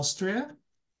him in Austria.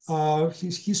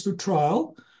 He stood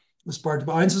trial. It was part of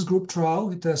Einsatzgruppe trial.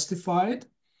 He testified,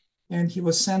 and he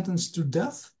was sentenced to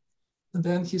death. And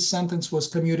then his sentence was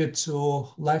commuted to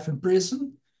life in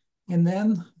prison. And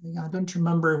then, I don't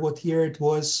remember what year it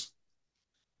was.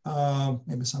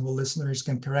 Maybe some of the listeners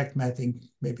can correct me. I think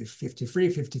maybe 53,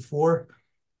 54.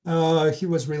 He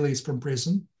was released from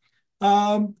prison.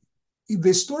 Um,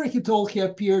 the story he told, he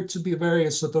appeared to be very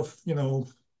sort of,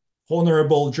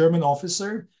 honorable German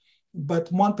officer.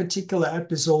 But one particular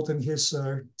episode in his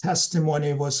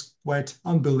testimony was quite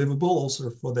unbelievable, also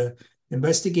for the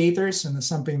investigators, and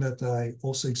something that I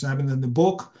also examined in the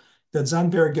book, that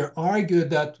Zandberger argued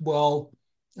that, well,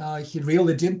 he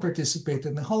really didn't participate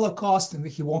in the Holocaust, and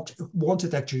he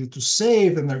wanted actually to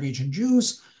save the Norwegian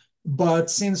Jews. But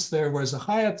since there was a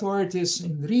high authorities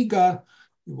in Riga,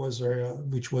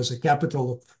 which was a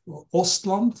capital of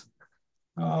Ostland,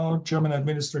 German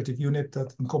administrative unit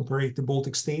that incorporate the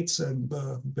Baltic states and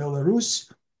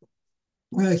Belarus.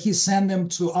 He sent them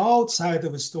to outside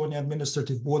of Estonia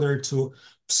administrative border to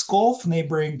Pskov,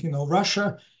 neighboring,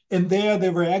 Russia, and there they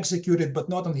were executed, but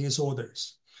not on his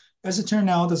orders. As it turned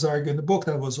out, as I argue in the book,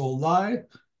 that was all lie.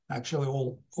 Actually,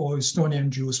 all Estonian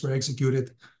Jews were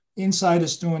executed inside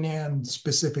Estonia, and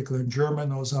specifically in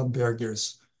German or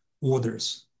Zandberger's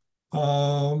orders.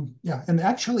 And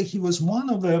actually, he was one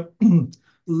of the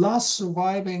last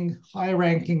surviving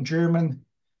high-ranking German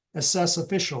SS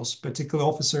officials, particularly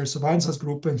officers of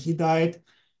Einsatzgruppe, and he died,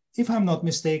 if I'm not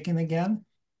mistaken, again,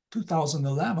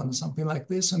 2011, something like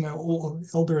this, in an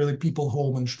elderly people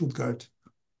home in Stuttgart.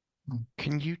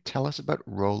 Can you tell us about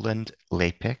Roland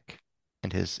Lepik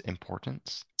and his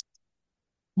importance?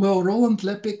 Well, Roland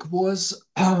Lepik was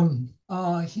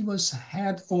he was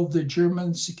head of the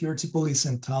German security police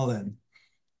in Tallinn,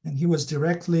 and he was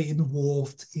directly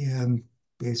involved in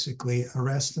basically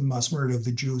arrest and mass murder of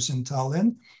the Jews in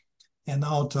Tallinn. And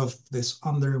out of this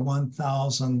under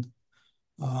 1,000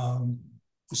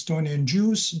 Estonian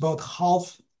Jews, about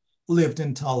half lived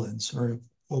in Tallinn. So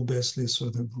obviously, so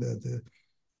the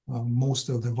most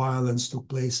of the violence took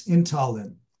place in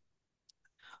Tallinn.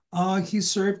 He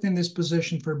served in this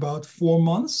position for about 4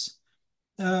 months.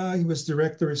 He was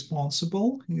directly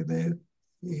responsible in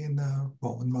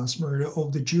mass murder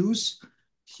of the Jews.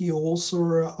 He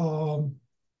also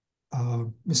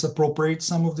misappropriated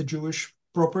some of the Jewish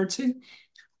property.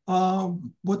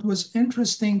 What was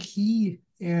interesting, he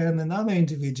and another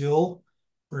individual,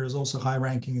 who is also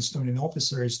high-ranking Estonian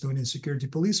officer, Estonian security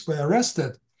police, were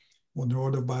arrested on the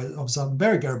order of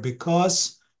Zandberger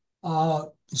because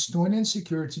Estonian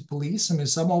security police,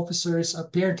 some officers,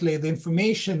 apparently the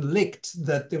information leaked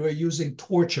that they were using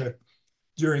torture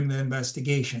during the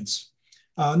investigations.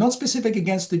 Not specific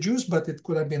against the Jews, but it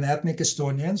could have been ethnic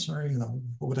Estonians or,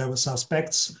 whatever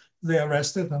suspects they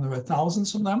arrested, and there were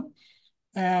thousands of them.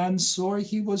 And so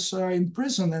he was in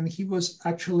prison, and he was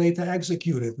actually later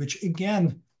executed, which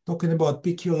again, talking about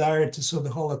peculiarities of the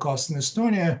Holocaust in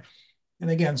Estonia, and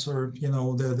again,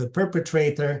 the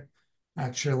perpetrator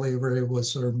actually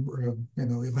was,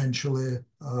 eventually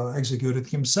executed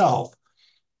himself.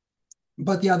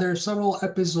 But yeah, there are several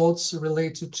episodes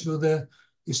related to the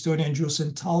Estonian Jews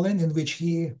in Tallinn in which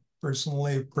he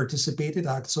personally participated,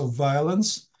 acts of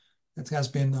violence. It has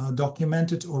been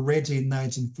documented already in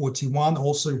 1941,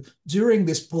 also during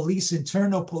this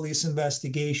internal police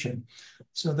investigation.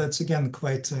 So that's again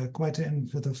quite a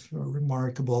sort of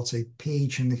remarkable, say,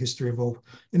 page in the history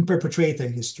in perpetrator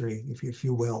history, if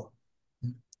you will.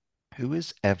 Who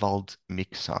is Evald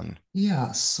Mikson?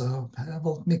 Yes,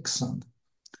 Evald Mikson.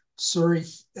 So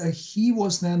he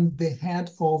was then the head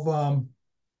of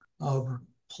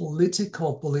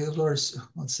political police,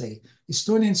 let's say,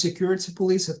 Estonian security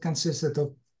police that consisted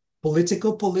of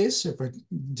political police, if I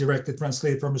directly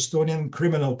translate from Estonian,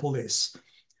 criminal police.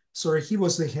 So he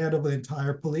was the head of the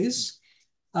entire police.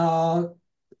 Like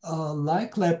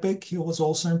Lepik, he was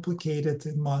also implicated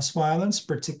in mass violence,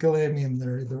 particularly,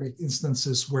 there are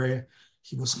instances where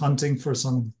he was hunting for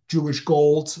some Jewish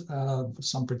gold,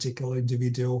 some particular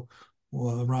individual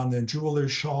around a jeweler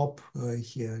shop.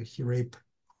 He raped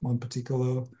one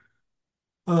particular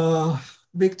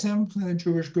victim, a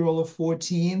Jewish girl of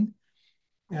 14.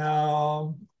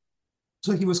 So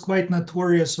he was quite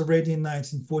notorious already in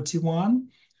 1941.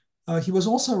 He was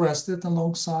also arrested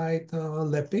alongside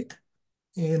Lepik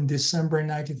in December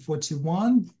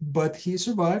 1941, but he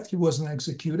survived. He wasn't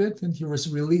executed, and he was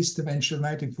released eventually in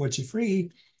 1943.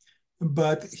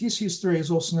 But his history is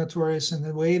also notorious in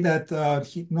the way that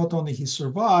not only he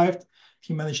survived,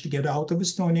 he managed to get out of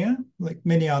Estonia, like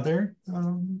many other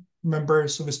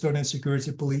members of Estonian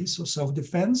security police or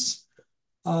self-defense.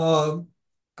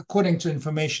 According to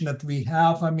information that we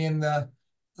have,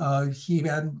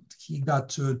 he got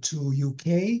to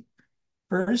UK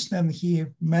first, and he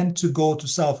meant to go to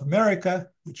South America,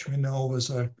 which we know was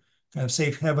a kind of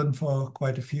safe haven for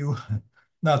quite a few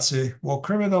Nazi war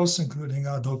criminals, including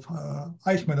Adolf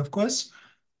Eichmann, of course,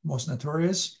 most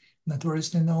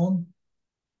notoriously known.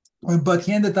 But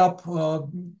he ended up, for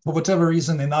whatever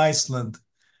reason, in Iceland.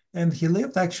 And he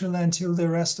lived actually until the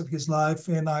rest of his life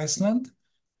in Iceland.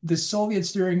 The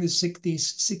Soviets during the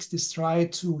 60s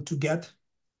tried to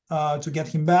get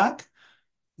him back,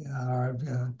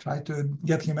 tried to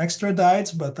get him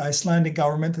extradited, but the Icelandic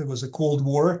government, it was a Cold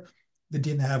War. They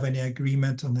didn't have any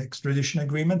agreement on the extradition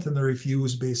agreement, and they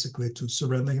refused basically to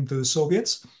surrender him to the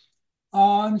Soviets.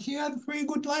 He had a very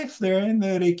good life there in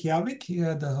Reykjavik. He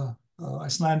had a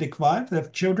Icelandic wife, they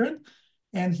have children,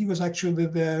 and he was actually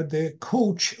the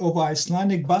coach of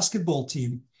Icelandic basketball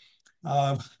team,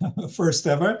 uh, first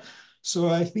ever. So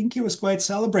I think he was quite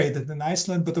celebrated in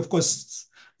Iceland, but of course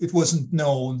it wasn't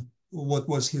known what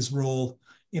was his role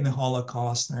in the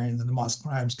Holocaust and the mass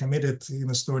crimes committed in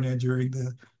Estonia during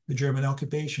the German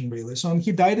occupation, really. So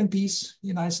he died in peace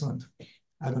in Iceland.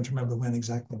 I don't remember when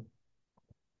exactly.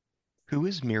 Who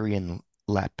is Miriam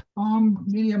Lepp?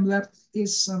 Miriam Lepp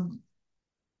is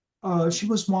she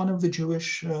was one of the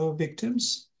Jewish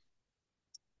victims.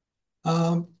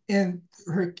 And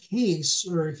her case,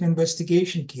 or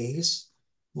investigation case,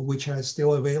 which is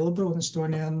still available in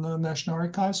Estonian National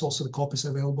Archives, also the copies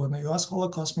available in the U.S.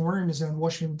 Holocaust Memorial Museum in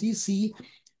Washington, D.C.,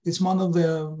 is one of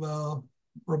the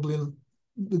probably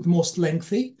the most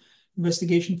lengthy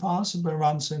investigation files. It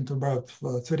runs into about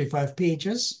 35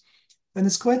 pages. And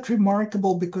it's quite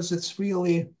remarkable because it's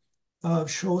really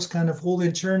shows kind of all the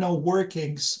internal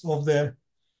workings of the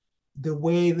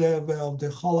way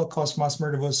the Holocaust mass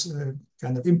murder was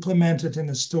kind of implemented in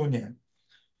Estonia.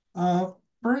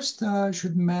 First, I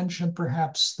should mention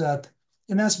perhaps that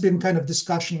it has been kind of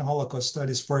discussion in Holocaust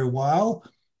studies for a while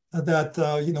that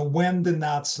when the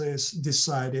Nazis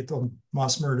decided on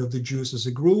mass murder of the Jews as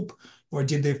a group, or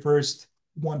did they first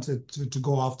wanted to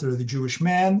go after the Jewish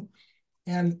man?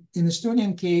 And in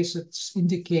Estonian case, it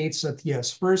indicates that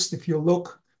yes, first, if you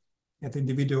look at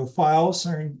individual files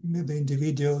or the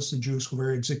individuals, the Jews who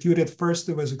were executed, first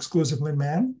it was exclusively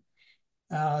men.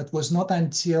 It was not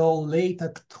until late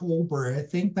October, I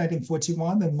think,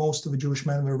 1941, and most of the Jewish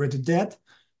men were already dead.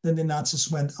 Then the Nazis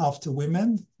went after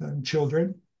women and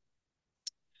children.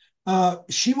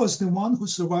 She was the one who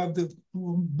survived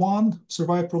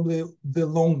probably the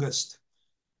longest.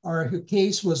 Her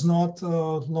case was not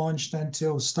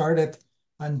started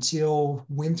until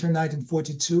winter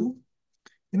 1942.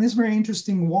 And it's very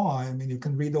interesting why. I mean, you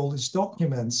can read all these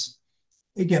documents.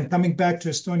 Again, coming back to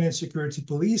Estonian security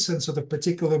police and sort of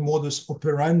particular modus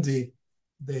operandi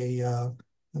they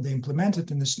implemented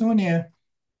in Estonia.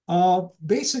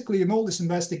 Basically, in all these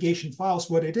investigation files,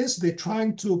 what it is, they're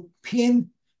trying to pin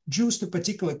Jews to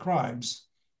particular crimes.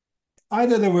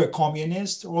 Either they were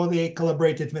communists or they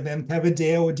collaborated with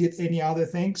NKVD or did any other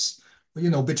things,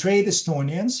 betrayed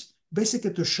Estonians,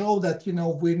 basically to show that,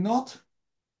 we're not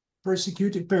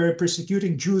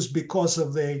persecuting Jews because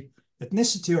of their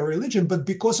ethnicity or religion, but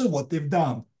because of what they've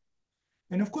done.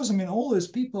 And of course, I mean, all those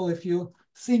people, if you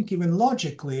think even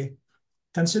logically,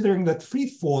 considering that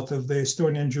 3/4 of the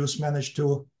Estonian Jews managed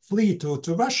to flee to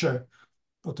Russia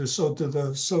or to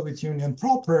the Soviet Union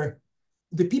proper,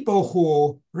 the people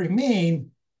who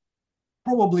remain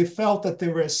probably felt that they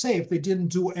were safe. They didn't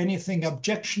do anything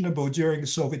objectionable during the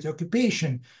Soviet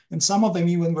occupation. And some of them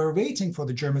even were waiting for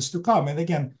the Germans to come. And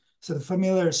again, so the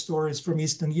familiar stories from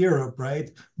Eastern Europe,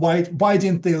 right? Why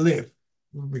didn't they live?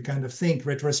 We kind of think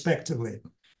retrospectively.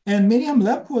 And Miriam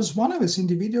Lepp was one of those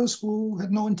individuals who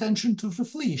had no intention to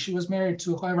flee. She was married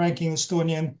to a high-ranking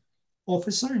Estonian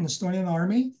officer in the Estonian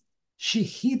army. She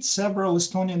hid several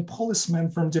Estonian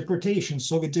policemen from deportation,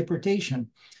 Soviet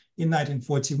deportation, in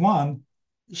 1941.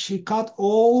 She cut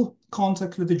all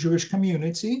contact with the Jewish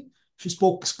community. She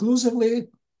spoke exclusively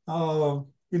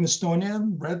in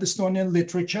Estonian, read Estonian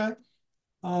literature.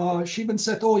 She even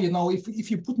said, if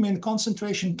you put me in a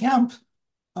concentration camp,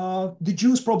 the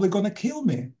Jews probably going to kill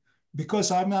me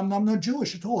because I'm not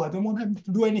Jewish at all. I don't want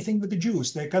to do anything with the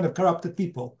Jews. They're kind of corrupted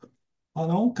people.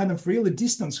 Kind of really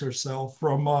distance herself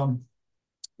from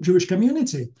Jewish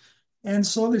community. And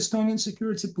so the Estonian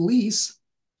security police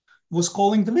was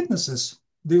calling the witnesses.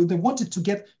 They wanted to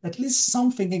get at least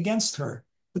something against her,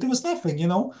 but there was nothing,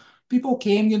 People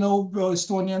came,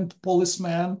 Estonian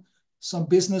policemen, some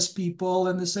business people,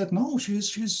 and they said, no,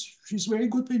 she's very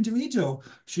good individual.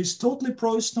 She's totally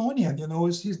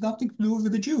pro-Estonian, she's nothing to do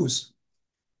with the Jews.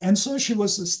 And so she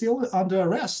was still under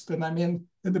arrest. And and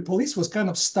the police was kind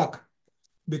of stuck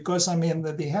because,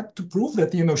 they had to prove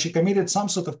that, she committed some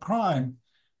sort of crime.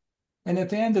 And at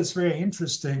the end, it's very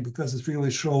interesting because it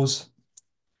really shows,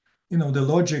 the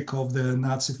logic of the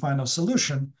Nazi final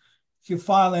solution. Your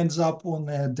file ends up on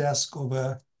the desk of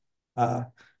a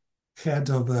head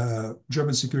of the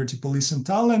German security police in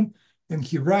Tallinn, and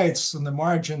he writes on the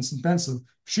margins in pencil,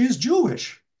 "She's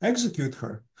Jewish, execute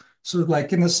her." So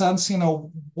like in a sense,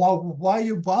 why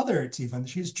you bothered even?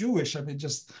 She's Jewish. I mean,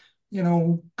 just,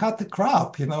 cut the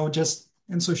crap,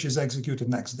 and so she's executed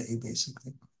next day,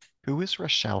 basically. Who is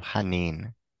Rachel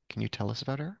Hanin? Can you tell us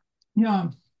about her? Yeah.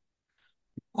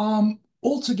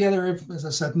 Altogether, as I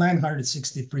said,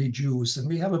 963 Jews, and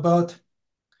we have about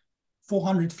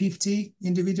 450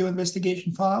 individual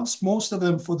investigation files, most of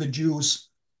them for the Jews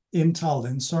in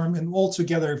Tallinn. So, I mean,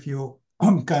 altogether, if you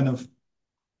kind of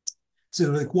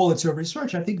so the quality of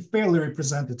research, I think fairly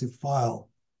representative file.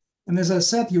 And as I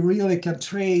said, you really can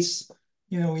trace,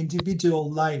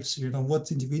 individual lives,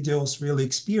 what individuals really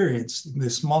experienced in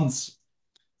these months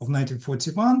of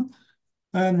 1941.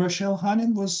 And Rachel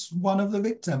Hanin was one of the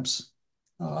victims.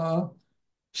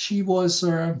 She was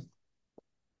a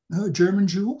German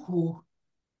Jew who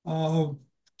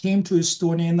came to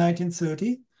Estonia in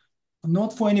 1930,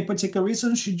 not for any particular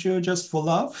reason. She just for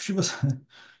love. She was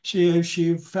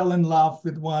she fell in love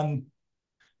with one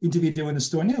individual in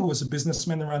Estonia who was a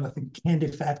businessman around, I think, candy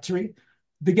factory.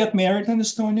 They got married in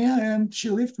Estonia, and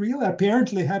she lived really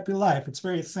apparently happy life. It's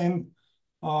very thin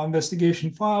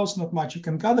investigation files, not much you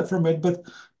can gather from it. But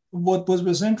what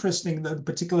was interesting, the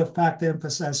particular fact I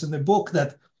emphasize in the book,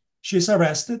 that she's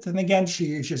arrested, and again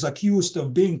she's accused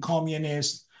of being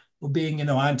communist, of being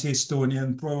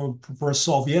anti-Estonian,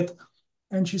 pro-Soviet,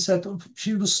 and she said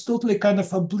she was totally kind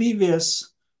of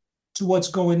oblivious to what's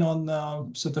going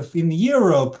on sort of in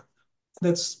Europe.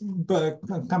 That's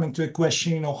coming to a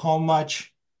question, how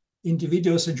much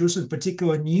individuals and Jews in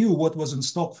particular knew what was in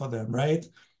stock for them, right?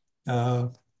 Uh,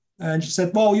 and she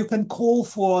said, well, you can call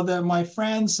for my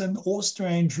friends in Austria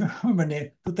and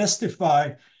Germany to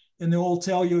testify, and they all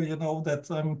tell you, that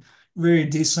I'm very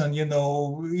decent,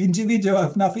 individual. I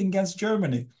have nothing against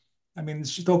Germany. I mean,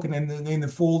 she's talking in the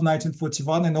fall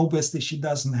 1941, and obviously she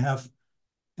doesn't have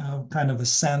kind of a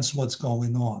sense what's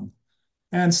going on.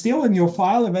 And still in your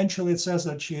file, eventually it says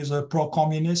that she is a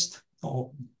pro-communist,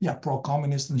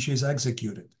 pro-communist, and she's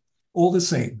executed. All the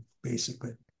same,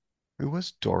 basically. Who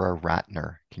was Dora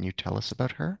Ratner? Can you tell us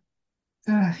about her?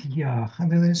 Yeah, I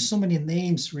mean, there's so many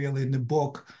names really in the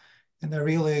book, and they're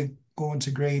really going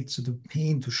to great sort of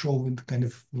pain to show kind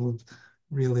of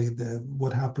really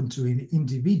what happened to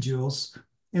individuals.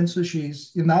 And so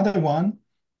she's another one.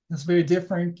 It's a very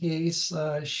different case.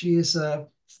 She is a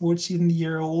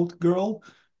 14-year-old girl.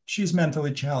 She's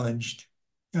mentally challenged.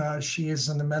 She is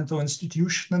in a mental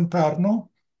institution in Pärnu,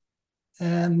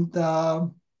 and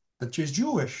but she's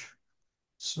Jewish.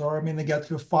 So, I mean, they got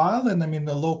her file, and I mean,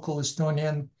 the local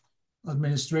Estonian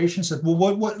administration said,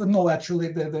 well, what, no, actually,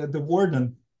 the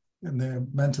warden in the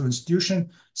mental institution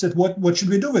said, what should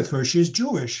we do with her? She's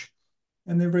Jewish.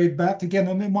 And they write back again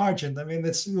on the margin. I mean,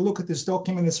 you look at this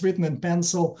document, it's written in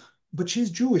pencil, but she's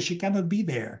Jewish. She cannot be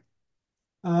there.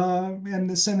 And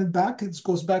they send it back. It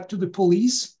goes back to the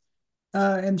police.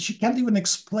 And she can't even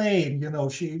explain,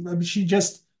 she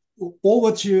just, all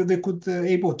what they could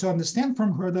able to understand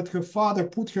from her, that her father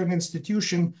put her in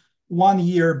institution 1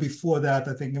 year before that.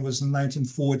 I think it was in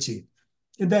 1940.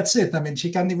 And that's it. I mean,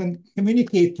 she can't even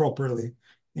communicate properly.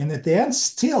 And at the end,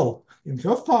 still, in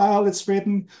her file, it's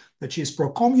written that she's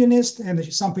pro-communist and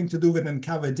she's something to do with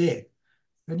NKVD.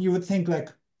 And you would think like,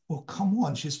 oh, come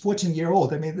on, she's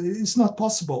 14-year-old. I mean, it's not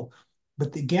possible.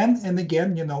 But again and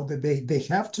again, that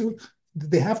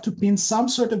they have to pin some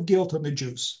sort of guilt on the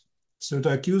Jews. So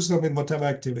to accuse them in whatever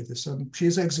activities. So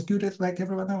she's executed like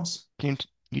everyone else. Can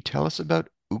you tell us about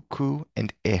Uku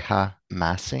and Eha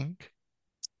Massing?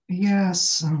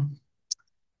 Yes.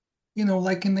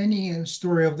 Like in any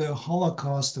story of the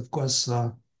Holocaust, of course,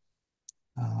 there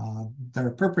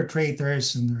are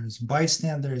perpetrators and there's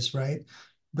bystanders, right?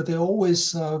 But they're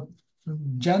always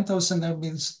Gentos, and that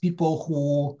means people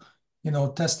who,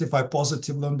 testify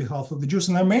positively on behalf of the Jews.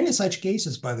 And there are many such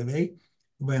cases, by the way,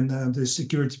 when the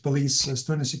security police,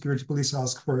 Estonian security police,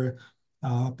 ask for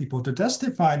people to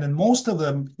testify. And most of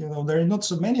them, there are not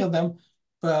so many of them.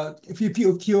 But if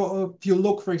you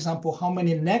look, for example, how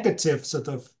many negative sort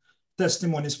of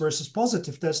testimonies versus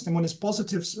positive testimonies,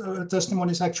 positive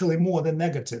testimonies actually more than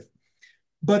negative.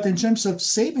 But in terms of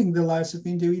saving the lives of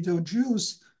individual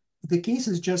Jews, the case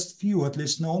is just few, at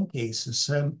least known cases.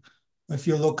 And if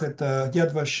you look at the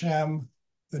Yad Vashem,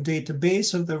 the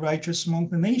database of the righteous among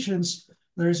the nations,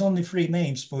 there is only 3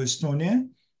 names for Estonia.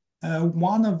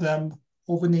 One of them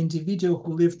of an individual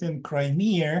who lived in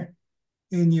Crimea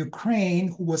in Ukraine,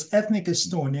 who was ethnic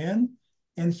Estonian,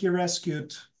 and he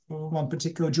rescued one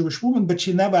particular Jewish woman, but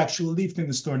she never actually lived in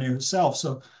Estonia herself.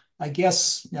 So I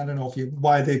guess, I don't know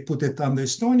why they put it under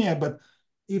Estonia, but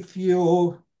if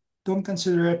you don't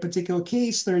consider a particular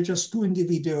case, there are just 2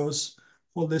 individuals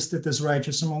who are listed as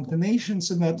righteous among the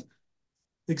nations, and that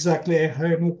exactly,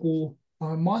 Henrico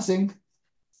Mosing.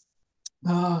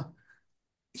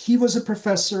 He was a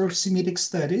professor of Semitic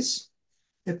studies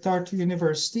at Tartu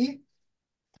University.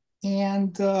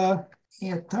 And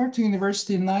at Tartu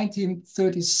University in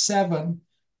 1937,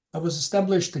 I was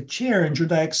established a chair in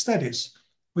Judaic studies,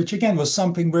 which again was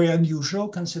something very unusual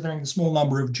considering the small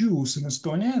number of Jews in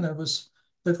Estonia.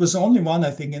 That was the only one,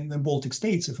 I think, in the Baltic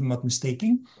states, if I'm not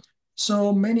mistaken.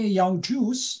 So many young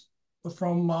Jews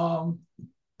from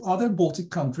other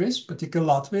Baltic countries,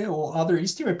 particularly Latvia or other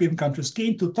East European countries,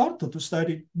 came to Tartu to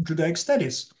study Judaic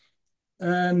studies.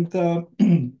 And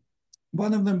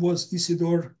one of them was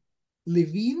Isidore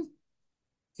Levin,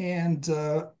 and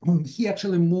he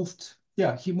actually moved.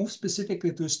 Yeah, he moved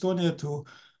specifically to Estonia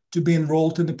to be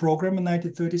enrolled in the program in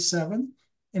 1937,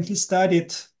 and he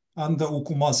studied under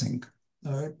Uku Masing.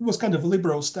 It was kind of a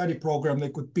liberal study program. They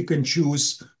could pick and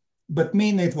choose, but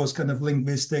mainly it was kind of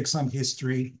linguistics, some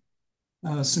history,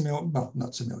 well,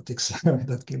 not semiotics,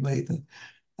 that came later.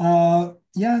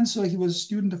 Yeah, and so he was a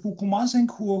student of Uku Masing,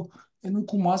 and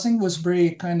Uku Masing was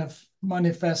very kind of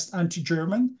manifest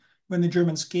anti-German. When the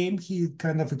Germans came, he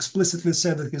kind of explicitly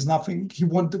said that he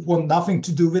want nothing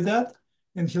to do with that,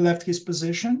 and he left his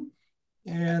position.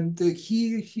 And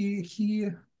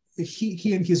he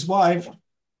and his wife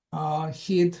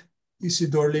hid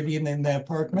Isidore Levin in the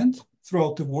apartment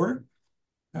throughout the war.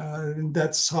 And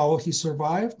that's how he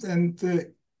survived. And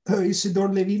Isidore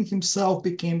Levin himself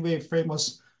became a very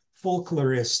famous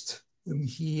folklorist. And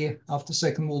he, after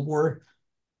Second World War,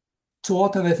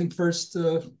 taught, and I think first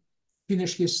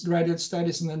finished his graduate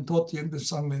studies and then taught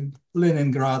some in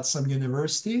Leningrad, some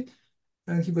university.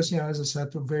 And he was, as I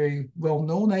said, very well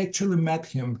known. I actually met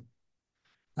him,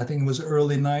 I think it was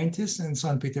early 90s in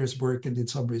St. Petersburg, and did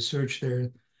some research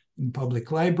there in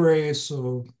public libraries.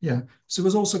 So yeah, so it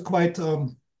was also quite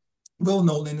well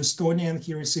known in Estonia, and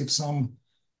he received some,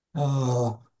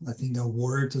 I think,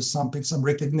 award or something, some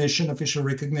recognition, official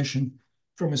recognition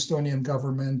from Estonian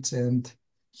government, and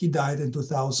he died in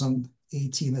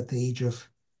 2018 at the age of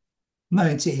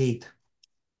 98.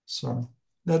 So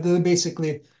that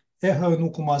basically Eho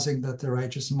and Ukumazing, that the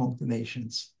righteous among the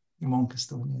nations, among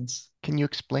Estonians. Can you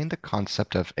explain the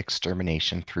concept of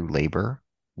extermination through labor?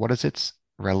 What is its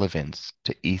relevance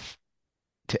to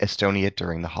Estonia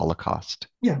during the Holocaust?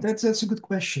 Yeah, that's a good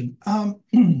question.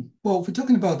 Well, if we're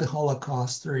talking about the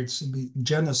Holocaust, or it's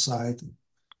genocide,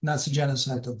 Nazi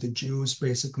genocide of the Jews,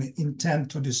 basically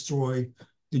intent to destroy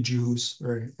the Jews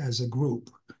or as a group.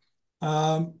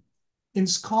 In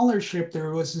scholarship,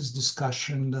 there was this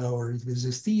discussion or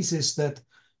this thesis that,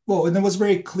 well, and it was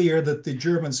very clear that the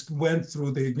Germans went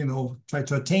through tried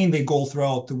to attain their goal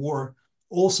throughout the war.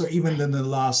 Also, even in the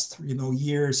last,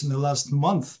 years, in the last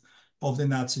month of the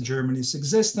Nazi Germany's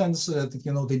existence,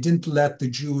 they didn't let the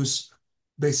Jews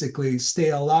basically stay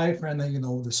alive, and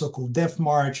the so-called death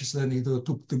marches. Then they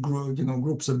took the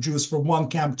groups of Jews from one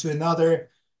camp to another,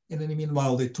 and then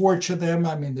meanwhile they tortured them.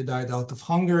 I mean, they died out of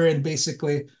hunger, and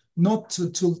basically not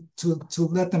to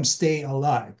let them stay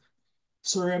alive.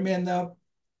 So I mean,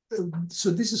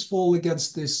 so this is fall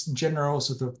against this general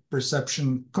sort of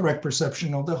correct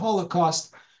perception of the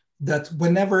Holocaust, that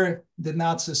whenever the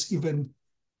Nazis even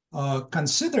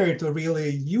considered or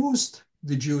really used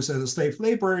the Jews as slave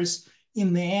laborers,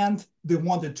 in the end, they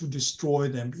wanted to destroy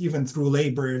them, even through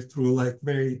labor, through like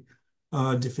very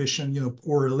deficient,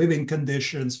 poor living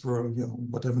conditions, for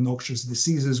whatever noxious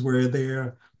diseases were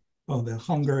there, well, the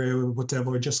hunger,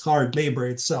 whatever, just hard labor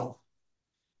itself.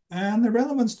 And the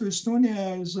relevance to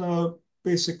Estonia is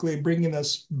basically bringing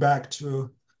us back to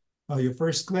your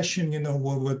first question.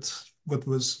 What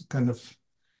was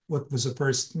the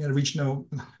first regional,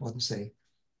 what to say,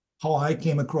 how I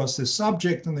came across this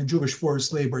subject and the Jewish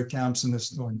forced labor camps in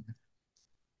Estonia.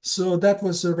 So that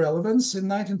was the relevance. In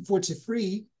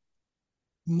 1943,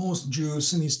 most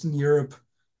Jews in Eastern Europe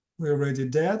were already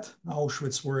dead.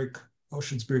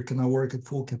 Auschwitz-Birkenau work at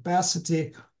full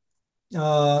capacity.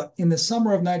 In the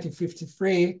summer of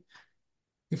 1953,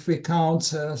 if we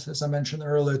count, as I mentioned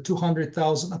earlier,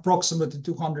 approximately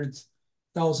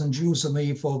 200,000 Jews on the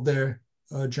eve of their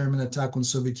German attack on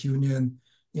Soviet Union.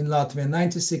 In Latvia,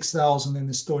 96,000. In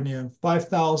Estonia,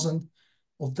 5,000.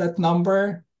 Of that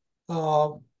number,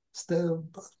 about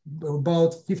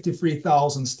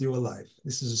 53,000 still alive.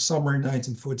 This is summer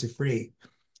 1943.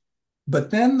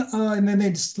 But then, and then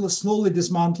they slowly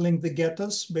dismantling the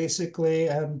ghettos, basically,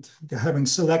 and having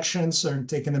selections and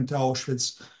taking them to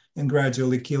Auschwitz and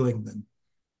gradually killing them.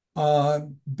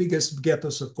 Biggest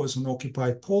ghettos, of course, in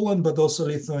occupied Poland, but also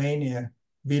Lithuania,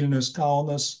 Vilnius,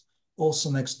 Kaunas,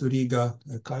 also next to Riga,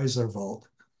 Kaiserwald.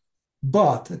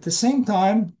 But at the same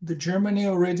time, the Germany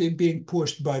already being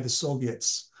pushed by the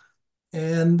Soviets.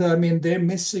 And I mean, they're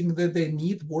missing that they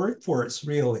need workforce,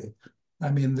 really. I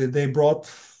mean, they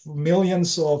brought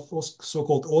millions of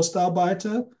so-called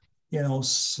Ostarbeiter,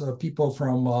 people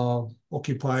from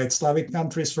occupied Slavic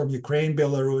countries, from Ukraine,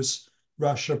 Belarus,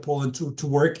 Russia, Poland, to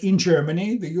work in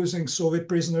Germany. They're using Soviet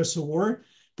prisoners of war,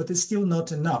 but it's still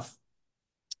not enough.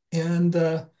 And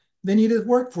they needed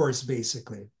workforce,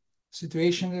 basically.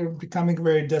 Situation, they're becoming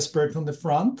very desperate on the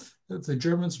front. The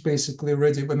Germans basically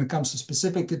already, when it comes to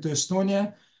specifically to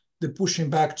Estonia, they're pushing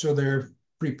back to their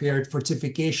prepared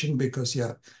fortification because,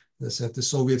 yeah, they said the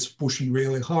Soviets pushing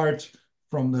really hard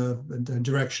from the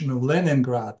direction of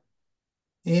Leningrad.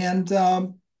 And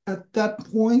at that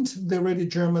point, the already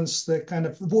Germans, the kind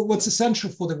of what's essential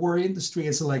for the war industry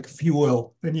is like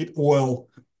fuel. They need oil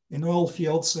in oil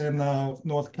fields in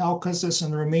North Caucasus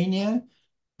and Romania,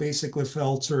 basically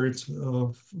filtered,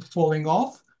 falling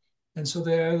off. And so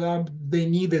they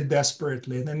need it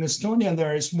desperately. And in Estonia,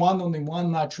 there is only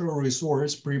one natural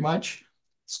resource, pretty much.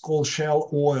 It's called shale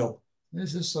oil.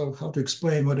 This is how to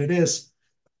explain what it is.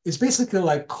 It's basically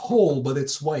like coal, but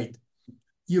it's white.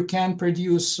 You can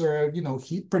produce,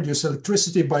 produce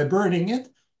electricity by burning it,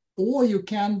 or you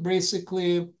can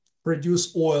basically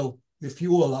produce oil, the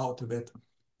fuel out of it.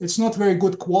 It's not very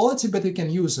good quality, but you can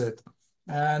use it.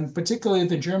 And particularly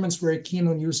the Germans were keen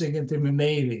on using it in the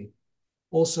Navy.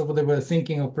 Also, they were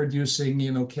thinking of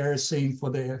producing, kerosene for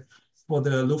the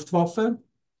Luftwaffe.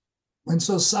 And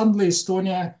so suddenly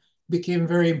Estonia became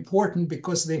very important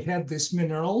because they had this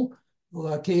mineral,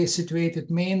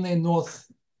 situated mainly in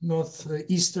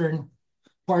northeastern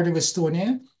part of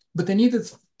Estonia, but they needed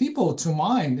people to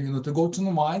mine, to go to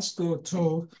the mines,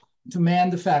 to man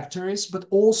the factories, but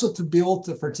also to build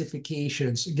the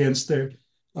fortifications against the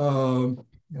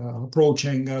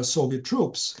approaching Soviet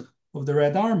troops of the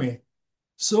Red Army.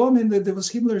 So, I mean, there was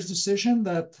Himmler's decision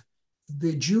that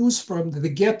the Jews from the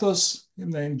ghettos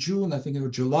in June, I think it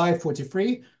was July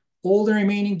 43, all the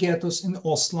remaining ghettos in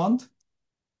Ostland,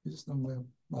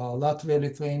 Latvia,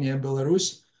 Lithuania,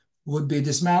 Belarus, would be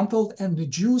dismantled, and the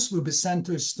Jews would be sent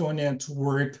to Estonia to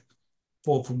work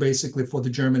for basically for the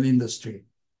German industry.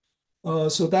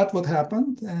 So that what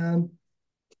happened, and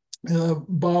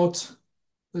about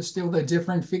still the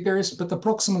different figures, but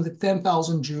approximately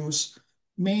 10,000 Jews,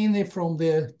 mainly from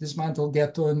the dismantled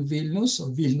ghetto in Vilnius, or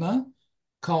Vilna,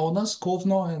 Kaunas,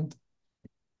 Kovno, and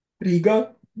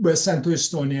Riga, were sent to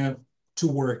Estonia to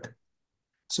work.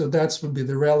 So that would be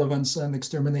the relevance and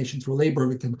extermination through labor.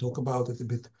 We can talk about it a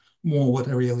bit more, what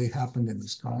really happened in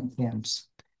these camps.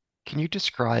 Can you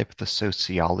describe the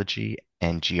sociology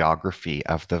and geography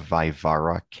of the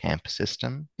Vaivara camp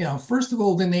system? Yeah, first of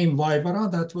all, the name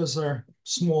Vaivara, that was a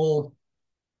small,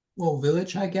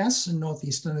 village, I guess, in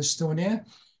northeastern Estonia.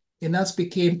 And that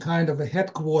became kind of a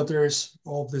headquarters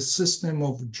of the system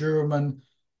of German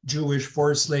Jewish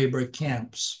forced labor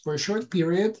camps for a short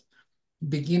period,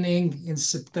 beginning in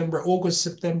August,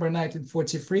 September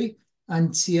 1943,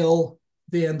 until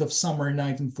the end of summer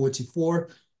 1944,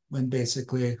 when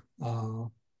basically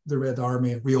the Red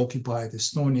Army reoccupied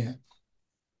Estonia.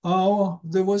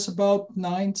 There was about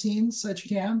 19 such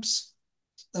camps.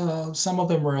 Some of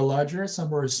them were larger, some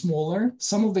were smaller.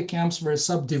 Some of the camps were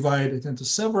subdivided into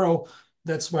several.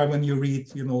 That's why when you read,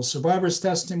 survivors'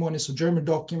 testimonies or German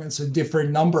documents,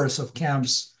 different numbers of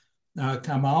camps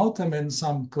come out. I mean,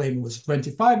 some claim it was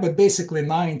 25, but basically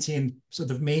 19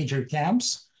 sort of major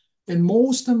camps. And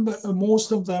most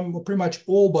of them, pretty much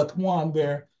all but one,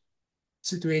 were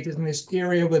situated in this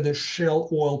area where the shale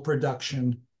oil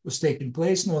production was taking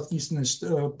place, northeastern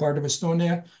part of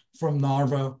Estonia, from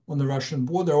Narva on the Russian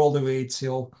border all the way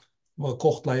till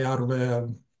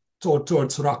Kohtla-Järve,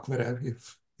 towards Rakvere,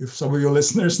 if some of your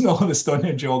listeners know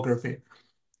Estonian geography. You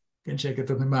can check it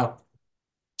on the map.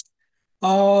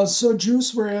 So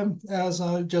Jews were, as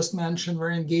I just mentioned,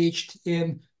 were engaged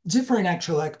in different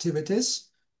actual activities.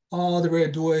 They were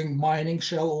doing mining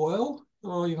shale oil,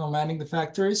 manning the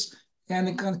factories, and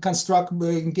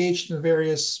engaged in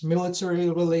various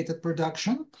military-related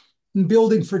production, and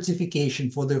building fortification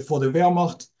for the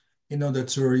Wehrmacht in order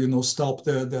to stop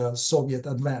the Soviet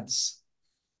advance.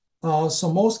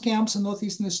 So most camps in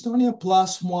northeastern Estonia,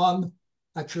 plus one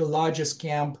actual largest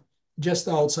camp just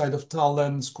outside of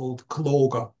Tallinn, is called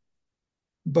Kloga.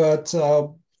 But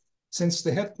since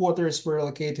the headquarters were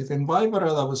located in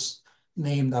Vaivara, that was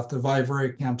named after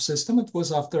Vaivara camp system. It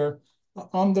was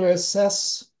under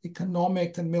SS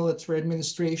economic and military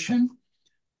administration.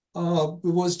 It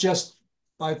was just,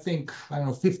 I think,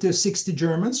 50 or 60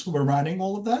 Germans who were running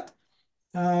all of that.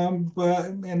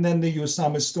 And then they used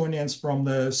some Estonians from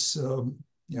the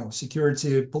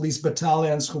security police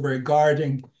battalions who were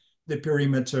guarding the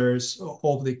perimeters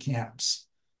of the camps.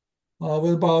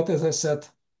 With about, as I said,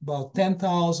 about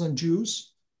 10,000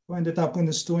 Jews who ended up in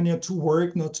Estonia to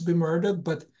work, not to be murdered.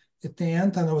 But at the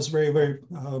end, and I was very, very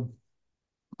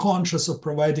conscious of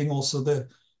providing also the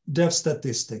death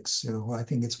statistics. I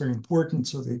think it's very important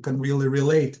so they can really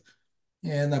relate.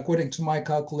 And according to my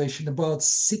calculation, about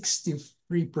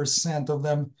 63% of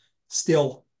them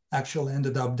still actually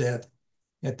ended up dead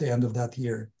at the end of that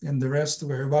year. And the rest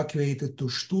were evacuated to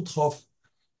Stutthof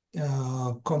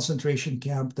concentration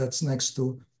camp that's next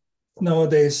to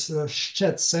nowadays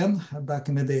Szczecin, back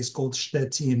in the days called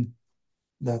Stettin.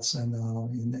 That's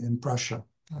in Prussia,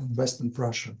 Western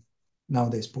Prussia,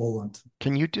 nowadays Poland.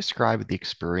 Can you describe the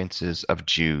experiences of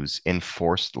Jews in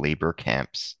forced labor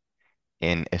camps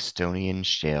in Estonian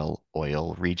shale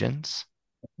oil regions?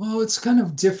 Well, it's kind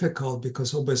of difficult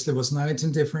because obviously it was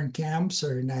 19 different camps,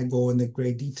 and I go into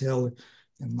great detail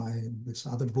in this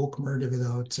other book, Murder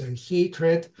Without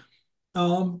Hatred.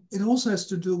 It also has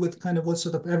to do with kind of what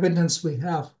sort of evidence we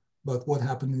have about what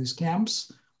happened in these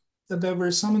camps. There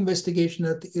were some investigation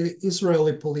that the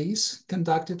Israeli police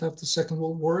conducted after the Second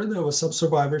World War. There were some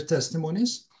survivor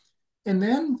testimonies. And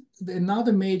then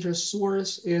another major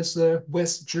source is a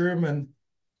West German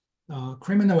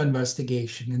criminal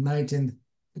investigation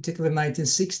particularly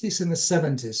 1960s and the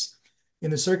 70s,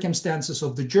 in the circumstances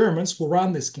of the Germans who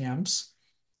run these camps,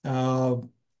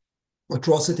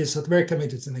 atrocities that were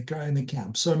committed in the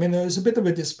camp. So, I mean, there's a bit of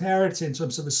a disparity in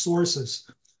terms of the sources.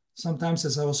 Sometimes,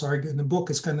 as I also argue in the book,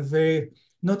 it's kind of very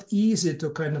not easy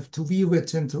to weave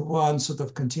it into one sort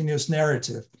of continuous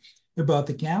narrative about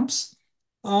the camps.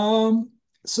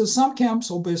 So some camps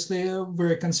obviously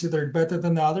were considered better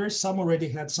than others. Some already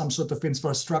had some sort of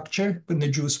infrastructure when the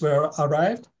Jews were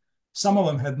arrived. Some of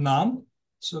them had none.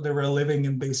 So they were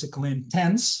living basically in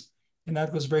tents. And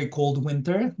that was very cold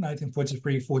winter,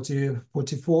 1943,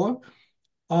 44.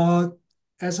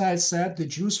 As I said, the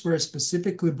Jews were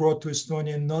specifically brought to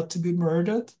Estonia not to be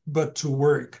murdered, but to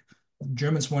work. The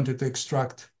Germans wanted to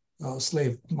extract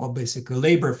basically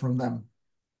labor from them.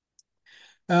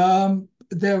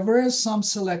 There were some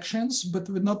selections, but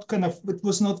it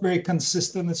was not very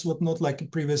consistent. It was not like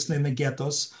previously in the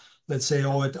ghettos, let's say,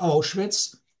 or at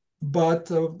Auschwitz. But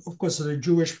of course, the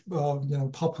Jewish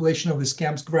population of these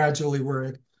camps gradually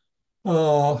were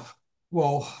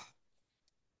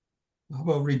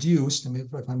reduced,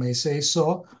 if I may say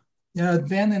so.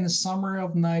 Then in the summer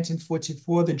of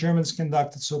 1944, the Germans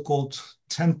conducted so-called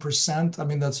 10%. I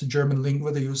mean, that's a German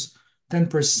lingo. They use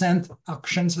 10%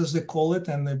 actions, as they call it.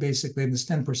 And they basically, in this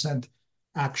 10%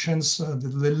 actions,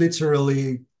 they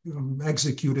literally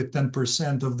executed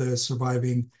 10% of the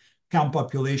surviving camp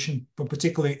population, but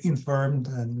particularly infirmed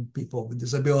and people with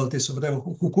disabilities or whatever,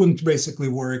 who couldn't basically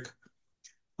work.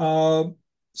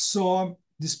 So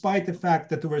despite the fact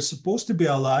that they were supposed to be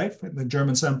alive, and the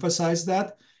Germans emphasized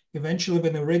that, eventually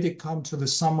when they already come to the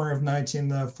summer of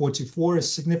 1944, a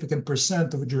significant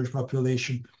percent of the Jewish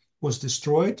population was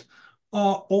destroyed.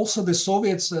 Also, the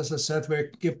Soviets, as I said,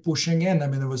 kept pushing in. I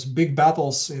mean, there was big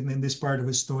battles in this part of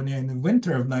Estonia in the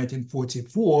winter of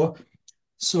 1944.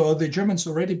 So the Germans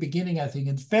already beginning, I think,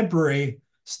 in February,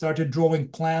 started drawing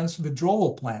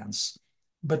withdrawal plans.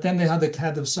 But then they had the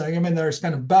kind of saying, I mean, there's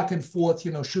kind of back and forth,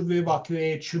 should we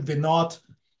evacuate, should we not?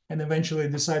 And eventually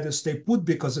decided to stay put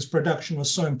because this production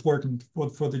was so important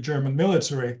for the German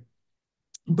military.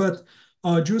 But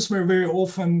Jews were very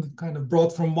often kind of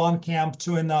brought from one camp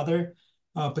to another,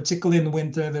 particularly in the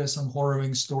winter. There's some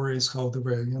harrowing stories how they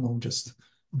were, just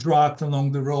dragged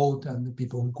along the road, and the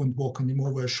people who couldn't walk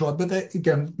anymore were shot. But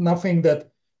again, nothing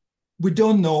that we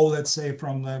don't know, let's say,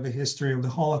 from the history of the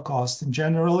Holocaust in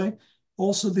generally.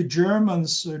 Also, the German,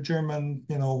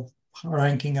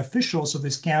 ranking officials of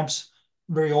these camps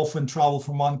very often traveled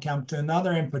from one camp to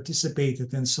another and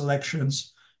participated in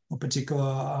selections or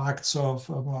particular acts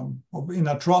in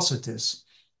atrocities.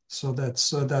 So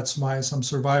that's why some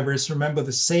survivors remember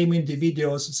the same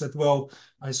individuals and said, well,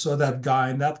 I saw that guy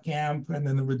in that camp. And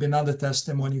then there would be another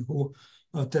testimony who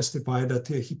testified that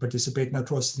he participated in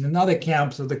atrocity in another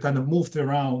camp. So they kind of moved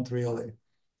around, really.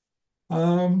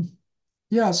 So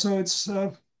it's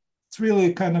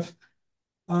really kind of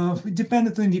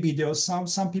dependent on individuals.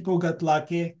 Some people got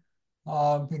lucky.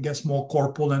 I guess more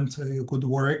corpulent, good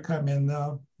work. I mean,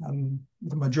 and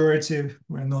the majority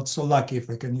were not so lucky, if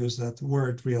I can use that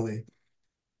word, really.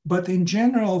 But in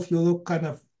general, if you look kind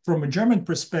of from a German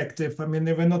perspective, I mean,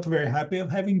 they were not very happy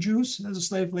of having Jews as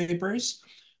slave laborers.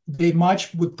 They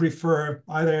much would prefer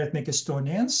either ethnic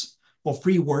Estonians or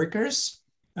free workers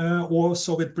or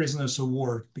Soviet prisoners of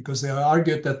war, because they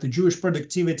argued that the Jewish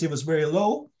productivity was very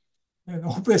low. And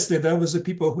obviously, that was the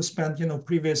people who spent,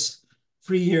 previous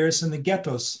 3 years in the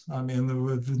ghettos. I mean,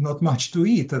 with not much to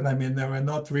eat. And I mean, they were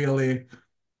not really,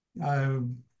 uh,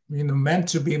 meant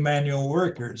to be manual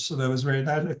workers. So that was very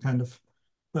that kind of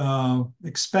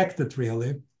expected,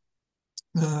 really.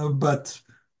 But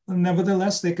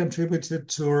nevertheless, they contributed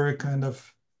to kind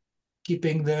of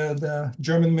keeping the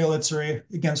German military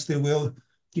against their will,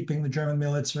 keeping the German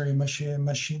military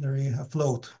machinery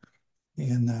afloat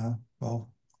in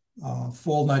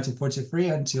fall 1943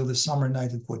 until the summer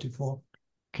 1944.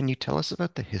 Can you tell us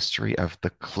about the history of the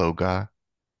Kloga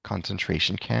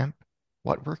concentration camp?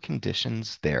 What were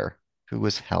conditions there? Who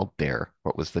was held there?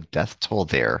 What was the death toll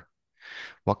there?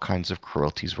 What kinds of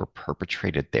cruelties were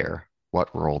perpetrated there?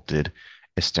 What role did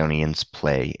Estonians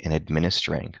play in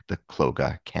administering the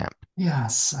Kloga camp?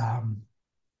 Yes,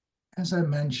 as I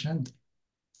mentioned,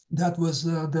 that was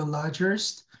the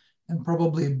largest and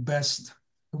probably best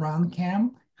run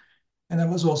camp. And that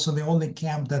was also the only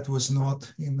camp that was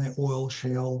not in the oil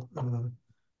shale,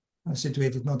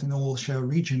 situated not in the oil shale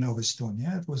region of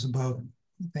Estonia. It was about,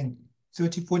 I think,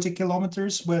 30, 40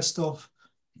 kilometers west of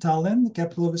Tallinn, the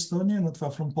capital of Estonia, not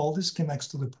far from Paldiski, next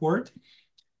to the port.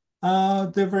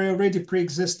 There were already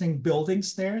pre-existing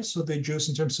buildings there, so they just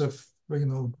in terms of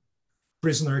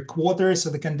prisoner quarters, so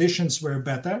the conditions were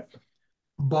better,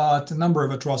 but a number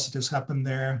of atrocities happened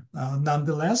there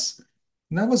nonetheless.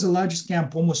 And that was the largest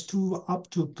camp, almost up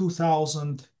to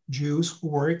 2,000 Jews who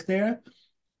worked there.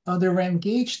 They were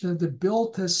engaged. They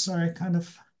built this kind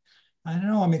of, I don't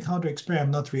know, I mean, how to explain,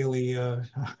 I'm not really,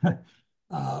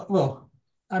 well,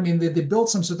 I mean, they built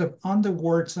some sort of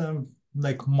underwater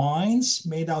like mines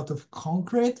made out of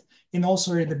concrete, and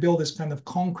also they built this kind of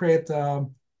concrete,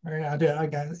 again,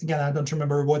 I don't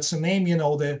remember what's the name,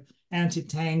 the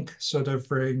anti-tank sort of,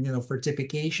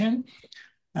 fortification.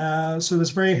 So it's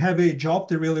very heavy job.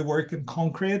 They really work in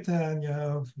concrete, and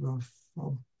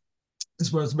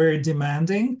this was very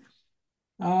demanding.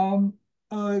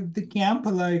 The camp,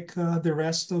 like the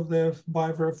rest of the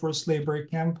Biver forced labor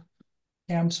camps,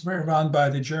 were run by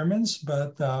the Germans,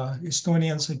 but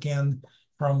Estonians, again,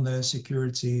 from the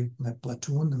security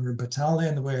platoon or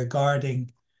battalion, were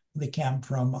guarding the camp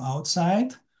from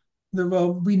outside.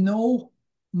 We know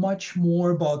much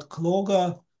more about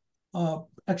Kloga,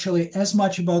 actually as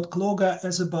much about Kloga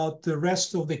as about the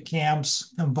rest of the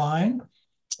camps combined.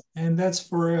 And that's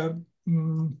for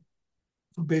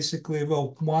basically,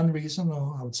 well, one reason,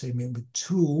 or I would say maybe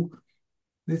two.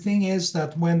 The thing is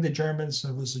that when the Germans,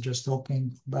 I was just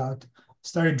talking about,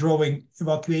 started drawing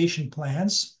evacuation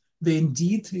plans, they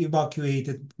indeed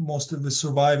evacuated most of the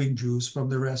surviving Jews from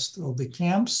the rest of the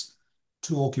camps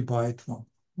to occupied,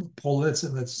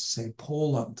 let's say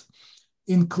Poland.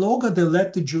 In Kloga, they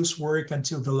let the Jews work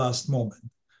until the last moment.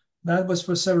 That was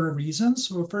for several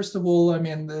reasons. Well, first of all, I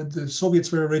mean, the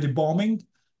Soviets were already bombing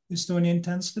Estonia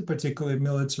intensely, particularly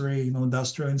military,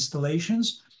 industrial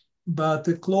installations. But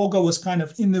the Kloga was kind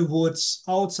of in the woods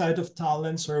outside of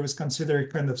Tallinn, so it was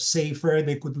considered kind of safer.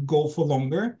 They could go for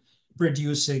longer,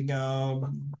 producing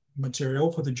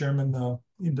material for the German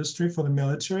industry, for the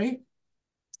military.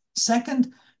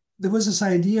 Second, there was this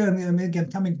idea, and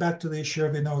again, coming back to the issue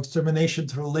of extermination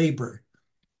through labor.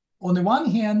 On the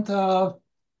one hand,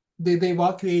 they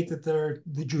evacuated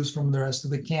the Jews from the rest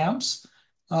of the camps,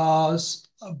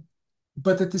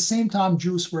 but at the same time,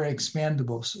 Jews were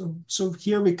expendable. So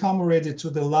here we come already to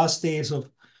the last days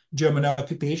of German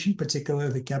occupation,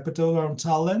 particularly the capital around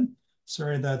Tallinn.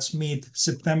 So that's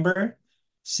mid-September,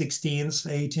 16th,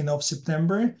 18th of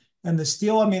September. And they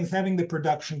still, I mean, having the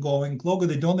production going. Kloga,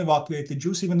 they don't evacuate the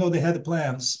Jews, even though they had the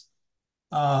plans.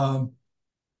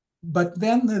 But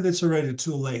then it's already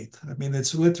too late. I mean,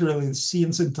 it's literally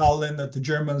scenes in Tallinn that the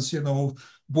Germans,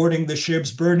 boarding the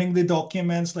ships, burning the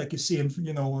documents, like you see in,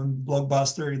 in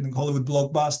blockbuster, in Hollywood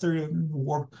blockbuster,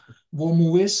 war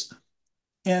movies.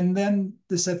 And then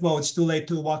they said, well, it's too late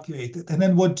to evacuate it. And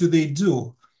then what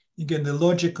do? Again, the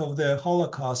logic of the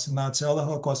Holocaust, Nazi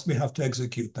Holocaust, we have to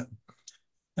execute them.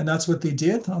 And that's what they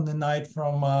did on the night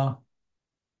from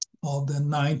the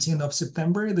 19th of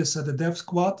September. They set a death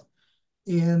squad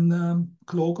in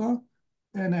Kloga,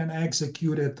 and then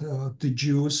executed the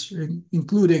Jews,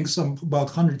 including about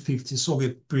 150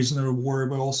 Soviet prisoners of war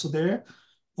were also there.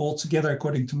 Altogether,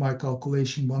 according to my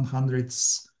calculation,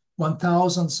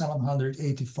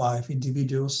 1,785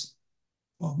 individuals,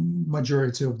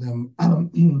 majority of them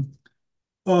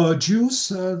Jews.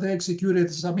 They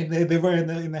executed. I mean, they were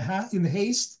in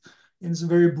haste, in a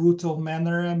very brutal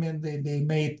manner. I mean, they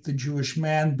made the Jewish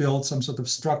men build some sort of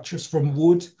structures from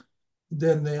wood.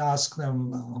 Then they ask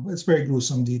them, it's very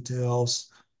gruesome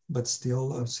details. but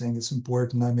still I'm saying it's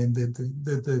important. I mean,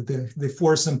 they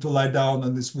forced them to lie down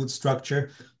on this wood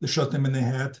structure. They shot them in the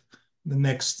head. The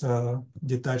next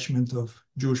detachment of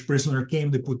Jewish prisoner came.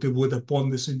 They put the wood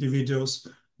upon these individuals.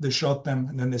 They shot them,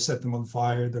 and then they set them on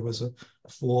fire. There was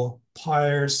 4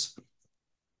 pyres.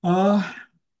 But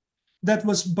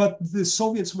the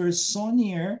Soviets were so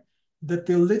near that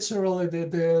they literally,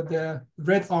 the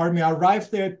Red Army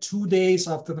arrived there 2 days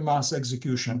after the mass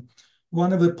execution.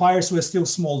 One of the pyres was still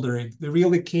smoldering. They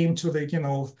really came to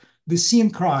the scene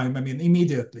crime, I mean,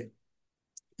 immediately.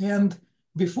 And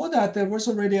before that, there was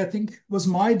already, I think, was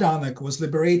Majdanek was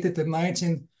liberated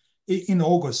in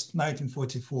August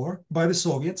 1944 by the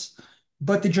Soviets,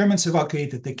 but the Germans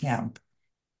evacuated the camp.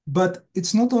 But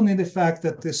it's not only the fact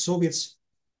that the Soviets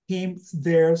came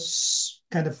there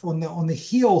kind of on the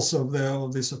heels of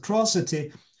this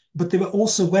atrocity, but there were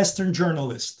also Western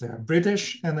journalists there,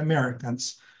 British and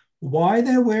Americans. Why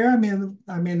they were, I mean,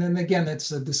 and again,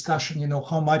 it's a discussion,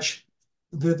 how much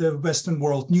the Western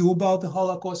world knew about the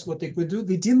Holocaust, what they could do.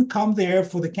 They didn't come there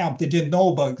for the camp. They didn't know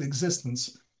about the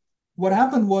existence. What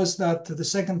happened was that the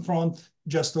Second Front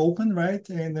just opened, right,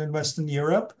 in Western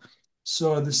Europe.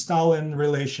 So the Stalin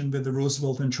relation with the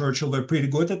Roosevelt and Churchill were pretty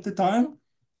good at the time.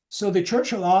 So the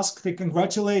Churchill they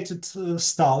congratulated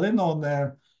Stalin on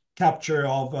the capture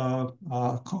of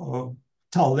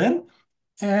Tallinn.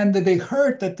 And they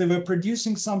heard that they were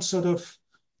producing some sort of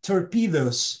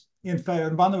torpedoes in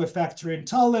one of the factory in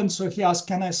Tallinn. So he asked,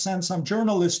 can I send some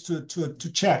journalists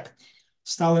to check?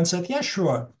 Stalin said, yeah,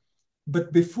 sure.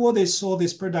 But before they saw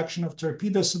this production of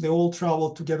torpedoes, they all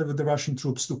traveled together with the Russian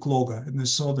troops to Kloga, and they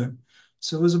saw them.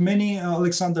 So there was many,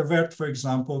 Alexander Weiss, for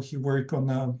example, he worked on,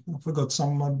 I forgot,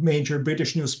 some major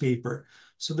British newspaper.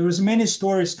 So there was many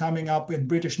stories coming up in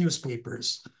British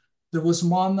newspapers. There was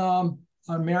one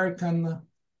American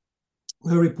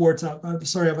reporter,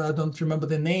 sorry, I don't remember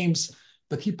the names,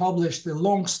 but he published a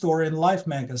long story in Life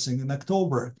magazine in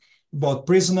October about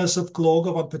prisoners of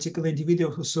Kloga, one particular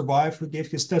individual who survived, who gave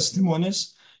his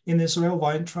testimonies in Israel,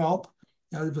 Weintraub.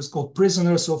 It was called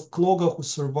Prisoners of Kloga Who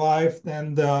Survived.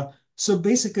 And so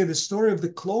basically the story of the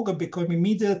Kloga became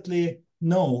immediately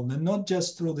known, and not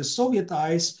just through the Soviet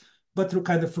eyes, but through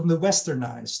kind of from the Western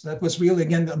eyes. That was really,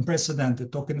 again,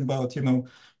 unprecedented, talking about,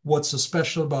 what's so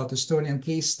special about the Estonian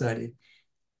case study.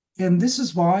 And this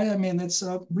is why, I mean, it's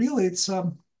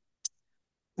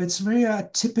very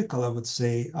typical, I would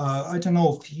say. I don't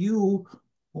know if you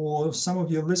or some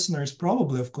of your listeners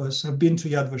probably, of course, have been to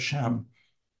Yad Vashem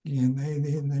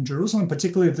in Jerusalem,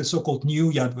 particularly the so-called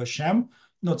new Yad Vashem.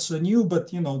 Not so new, but,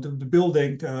 the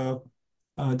building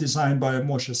designed by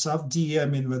Moshe Safdie, I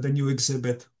mean, where the new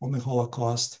exhibit on the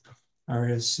Holocaust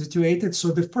are situated.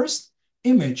 So the first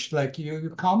image, like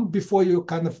you come before you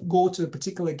kind of go to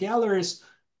particular galleries,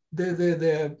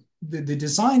 the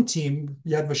design team,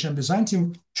 Yad Vashem design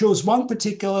team, chose one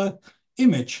particular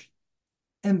image.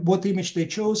 And what image they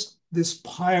chose? This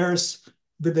pyres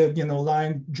with the,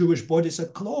 lying Jewish bodies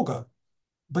at Kloga.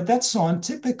 But that's so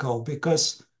untypical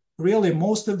because really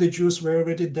most of the Jews were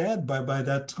already dead by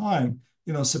that time,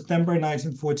 September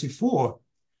 1944.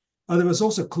 There was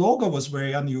also, Kloga was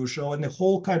very unusual, and the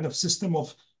whole kind of system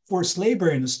of forced labor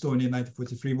in Estonia in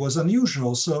 1943 was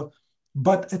unusual. So,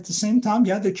 but at the same time,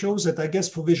 yeah, they chose it, I guess,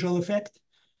 for visual effect,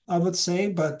 I would say.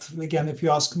 But again, if you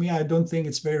ask me, I don't think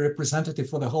it's very representative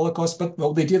for the Holocaust, but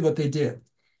well, they did what they did.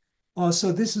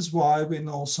 So this is why we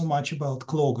know so much about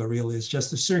Kloga, really. It's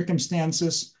just the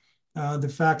circumstances, the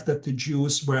fact that the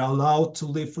Jews were allowed to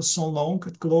live for so long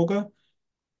at Kloga,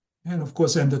 and of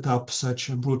course ended up such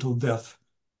a brutal death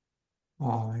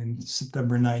in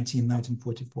September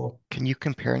 1944. Can you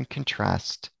compare and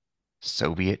contrast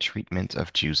Soviet treatment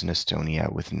of Jews in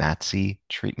Estonia with Nazi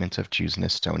treatment of Jews in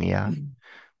Estonia?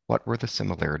 What were the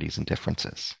similarities and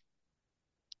differences?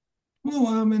 Well,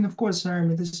 I mean, of course,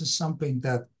 this is something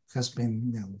that has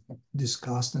been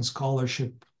discussed in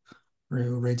scholarship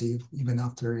already, even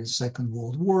after the Second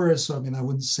World War. So, I mean, I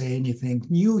wouldn't say anything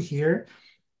new here.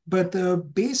 But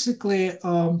basically,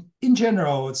 in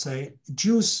general, I would say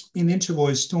Jews in interwar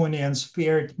Estonians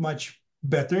fared much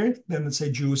better than, let's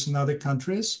say, Jews in other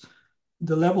countries.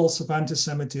 The levels of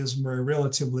anti-Semitism were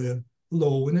relatively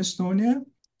low in Estonia.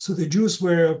 So the Jews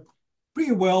were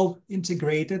pretty well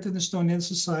integrated in Estonian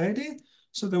society.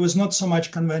 So there was not so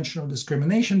much conventional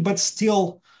discrimination, but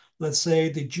still, let's say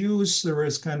the Jews, there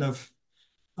was kind of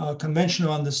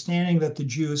conventional understanding that the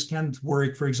Jews can't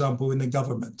work, for example, in the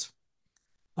government.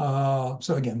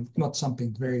 So again, not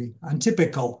something very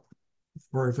untypical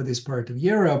for this part of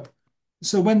Europe.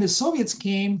 So when the Soviets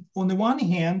came, on the one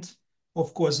hand,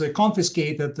 of course, they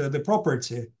confiscated the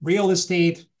property, real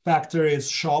estate, factories,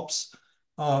 shops.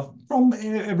 from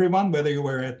everyone, whether you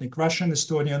were ethnic Russian,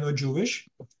 Estonian, or Jewish.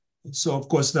 So, of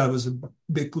course, that was a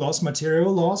big loss,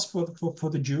 material loss for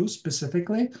the Jews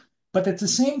specifically. But at the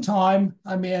same time,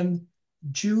 I mean,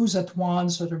 Jews at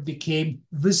once sort of became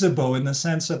visible in the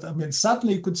sense that, I mean,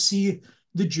 suddenly you could see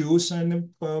the Jews in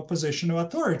a position of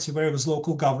authority, whether it was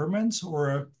local government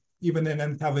or even in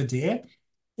NKVD.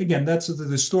 Again, that's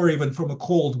the story even from a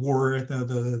Cold War, in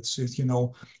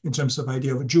terms of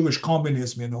idea of Jewish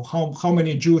communism, how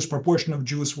many Jewish, proportion of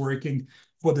Jews working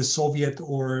for the Soviet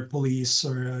or police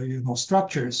or,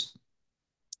 structures.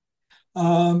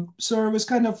 So it was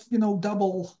kind of,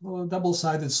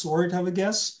 double-sided sword, I would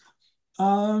guess.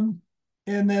 And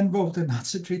then both the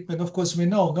Nazi treatment, of course, we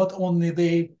know not only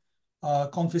they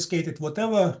confiscated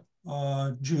whatever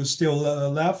Jews still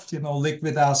left,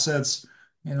 liquid assets,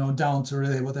 down to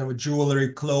really whatever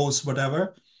jewelry, clothes,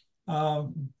 whatever.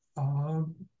 But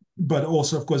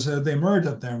also, of course, they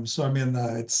murdered them. So, I mean,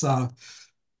 it's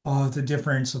the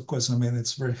difference, of course, I mean,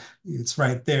 it's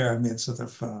right there. I mean, it's sort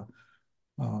of,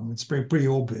 it's pretty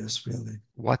obvious, really.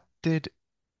 What did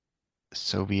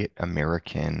Soviet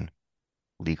American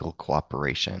legal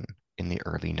cooperation in the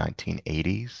early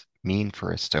 1980s mean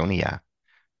for Estonia?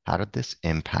 How did this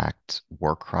impact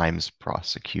war crimes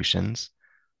prosecutions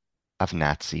of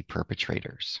Nazi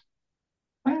perpetrators?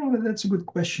 I know that's a good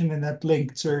question, and that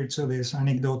linked to this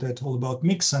anecdote I told about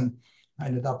Mixon. I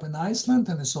ended up in Iceland,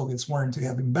 and the Soviets wanted to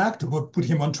have him back to put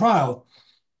him on trial.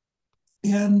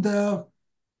 And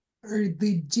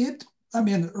they did. I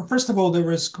mean, first of all, there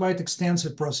was quite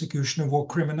extensive prosecution of war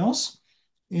criminals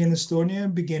in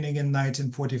Estonia beginning in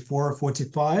 1944 or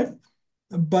 45,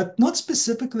 but not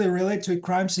specifically related to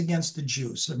crimes against the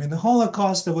Jews. I mean, the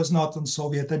Holocaust, that was not on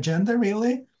Soviet agenda,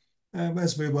 really,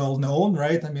 as we well know,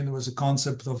 right? I mean, there was a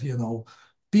concept of,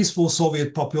 peaceful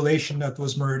Soviet population that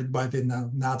was murdered by the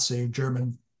Nazi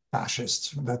German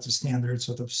fascists. That's a standard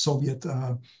sort of Soviet,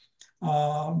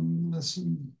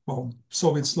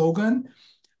 Soviet slogan.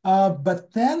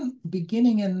 But then,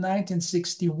 beginning in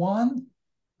 1961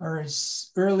 or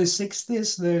early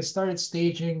 60s, they started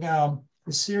staging a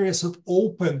series of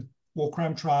open war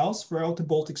crime trials throughout the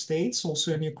Baltic states,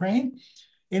 also in Ukraine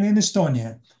and in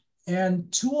Estonia. And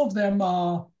two of them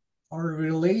are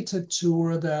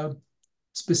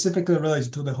specifically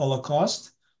related to the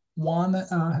Holocaust. One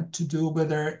had to do with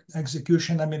their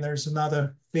execution. I mean, there's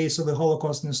another phase of the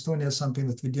Holocaust in Estonia, something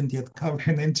that we didn't yet cover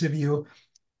in the interview.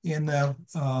 In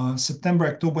September,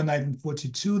 October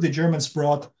 1942, the Germans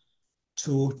brought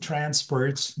two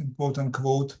transports, quote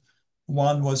unquote.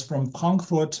 One was from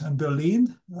Frankfurt and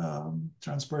Berlin,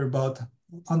 transported about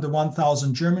under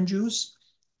 1,000 German Jews.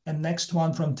 And next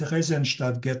one from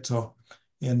Theresienstadt ghetto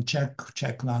in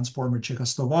Czech lands, former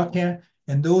Czechoslovakia.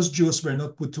 And those Jews were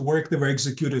not put to work. They were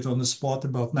executed on the spot,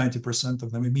 about 90%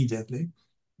 of them immediately.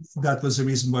 That was the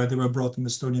reason why they were brought in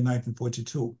Estonia in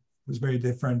 1942. It was very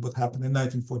different what happened in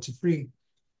 1943.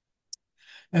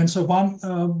 And so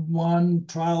one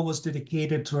trial was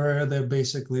dedicated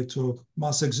to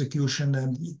mass execution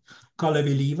and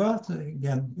Kalevi-Liva,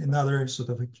 again, another sort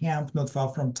of a camp not far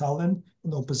from Tallinn,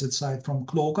 on the opposite side from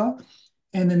Kloga.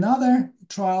 And another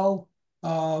trial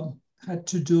had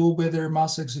to do with their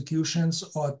mass executions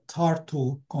at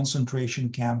Tartu concentration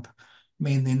camp,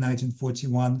 mainly in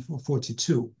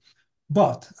 1941-42.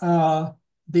 But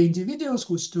the individuals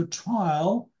who stood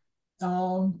trial,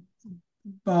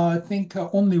 I think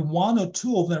only one or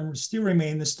two of them still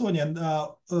remain Estonian.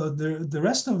 The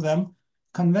rest of them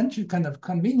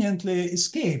conveniently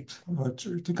escaped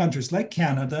to countries like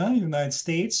Canada, United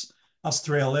States,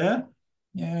 Australia,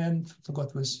 and I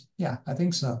forgot I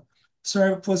think so.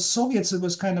 So for Soviets, it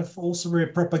was kind of also very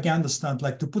propaganda stunt,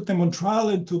 like to put them on trial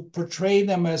and to portray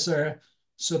them as a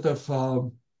sort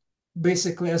of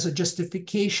basically as a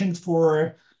justification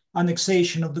for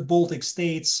annexation of the Baltic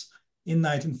states in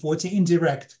 1940,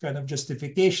 indirect kind of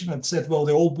justification that said, well,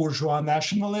 they're all bourgeois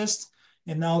nationalists,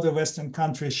 and now the Western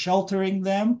countries sheltering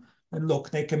them. And look,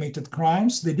 they committed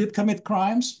crimes. They did commit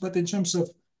crimes, but in terms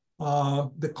of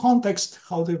the context,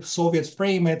 how the Soviets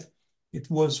frame it, it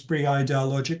was pretty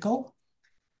ideological.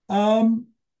 But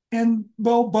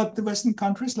the Western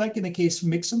countries, like in the case of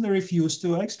Nixon, they refused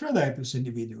to extradite those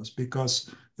individuals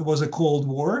because it was a Cold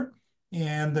War,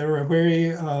 and there were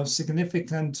very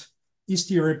significant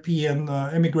East European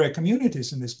immigrant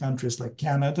communities in these countries like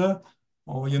Canada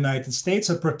or United States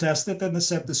have protested, and they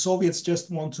said the Soviets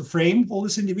just want to frame all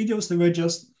these individuals. They were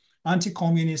just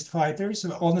anti-communist fighters,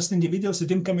 honest individuals who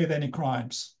didn't commit any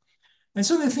crimes. And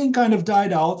so the thing kind of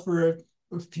died out for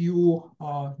a few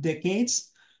decades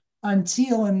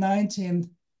until in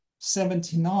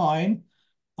 1979,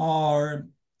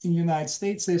 in the United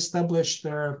States, they established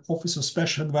their Office of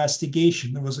Special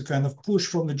Investigation. There was a kind of push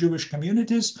from the Jewish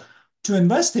communities to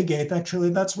investigate. Actually,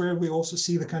 that's where we also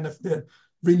see the kind of the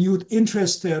renewed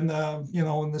interest in,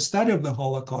 in the study of the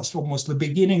Holocaust, almost the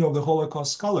beginning of the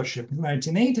Holocaust scholarship in the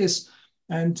 1980s.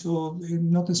 And to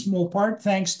not a small part,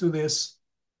 thanks to this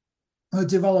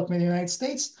development in the United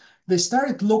States, they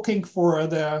started looking for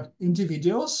the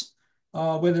individuals,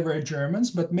 whether they were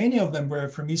Germans, but many of them were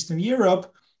from Eastern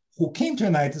Europe, who came to the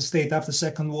United States after the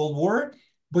Second World War,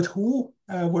 but who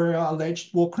were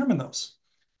alleged war criminals.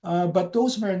 But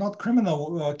those were not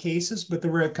criminal cases, but they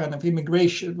were kind of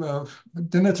immigration,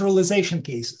 denaturalization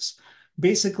cases.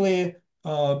 Basically,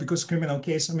 because criminal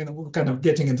case, I mean, we're kind of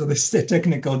getting into the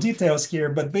technical details here,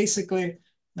 but basically,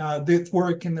 they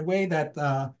work in the way that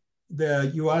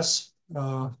the U.S.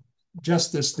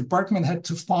 Justice Department had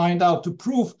to find out, to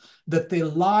prove that they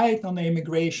lied on the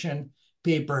immigration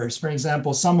papers. For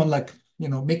example, someone like,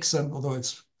 Mixon, although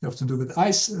it's have to do with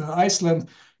Iceland,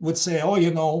 would say,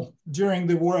 oh, during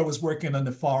the war, I was working on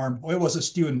the farm, or I was a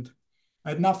student. I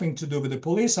had nothing to do with the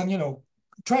police, and,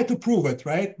 try to prove it,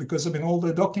 right? Because, all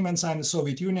the documents are in the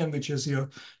Soviet Union, which is your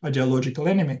ideological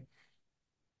enemy.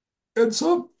 And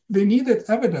so they needed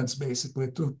evidence,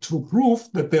 basically, to prove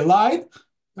that they lied.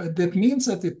 That means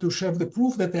that to have the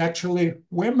proof that they actually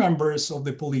were members of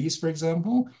the police, for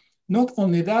example. Not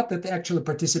only that they actually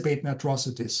participate in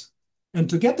atrocities. And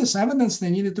to get this evidence, they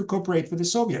needed to cooperate with the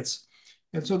Soviets.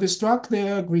 And so they struck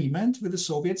the agreement with the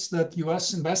Soviets that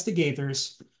US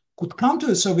investigators could come to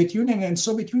the Soviet Union, and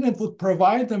Soviet Union would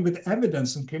provide them with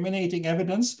evidence, incriminating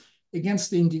evidence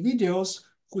against the individuals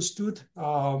who stood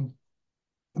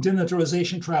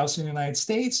denaturalization trials in the United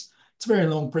States. It's a very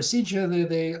long procedure.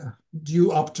 They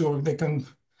can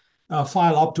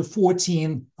file up to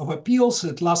 14 of appeals.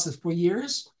 It lasted for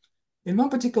years. And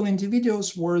one particular individual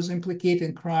was implicated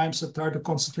in crimes at Tartu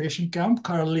concentration camp,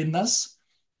 Karl Linnas.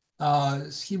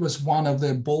 He was one of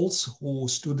the bulls who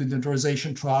stood in the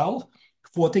denaturalization trial,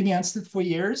 fought against it for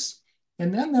years.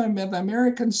 And then the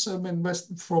Americans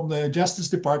from the Justice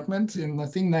Department in, I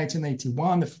think,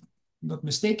 1981, if not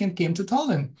mistaken, came to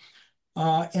Tallinn.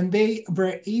 And they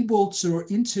were able to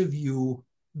interview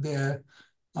the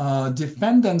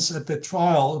defendants at the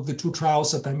trial, of the two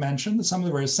trials that I mentioned. Some of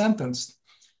them were sentenced.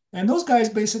 And those guys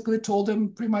basically told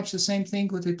them pretty much the same thing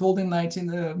that they told in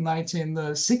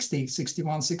 1960,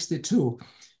 61, 62.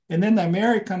 And then the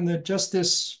American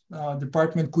Justice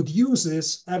Department could use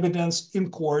this evidence in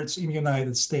courts in the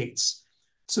United States.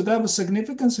 So that was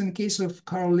significant in the case of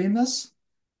Karl Linnas.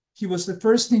 He was the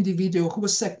first individual who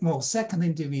was second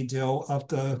individual of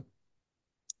the,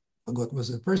 I forgot, was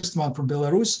the first one from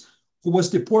Belarus, who was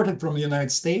deported from the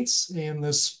United States in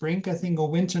the spring, I think, or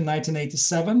winter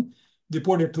 1987,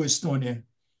 deported to Estonia,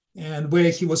 and where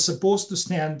he was supposed to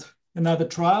stand another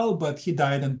trial, but he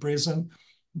died in prison.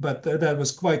 But that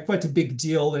was quite a big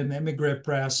deal in emigre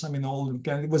press.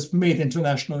 It was made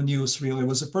international news, really. It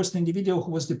was the first individual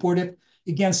who was deported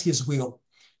against his will.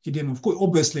 He didn't,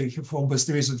 obviously, for obvious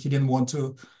reasons, he didn't want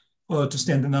to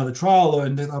stand another trial or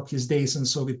ended up his days in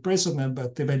Soviet prison,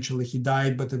 but eventually he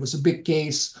died. But it was a big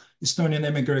case. Estonian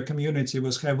immigrant community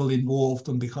was heavily involved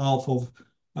on behalf of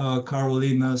Karl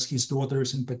Linnas, his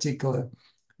daughters in particular.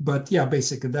 But yeah,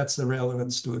 basically that's the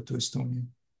relevance to Estonia.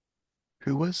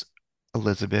 Who was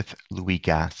Elizabeth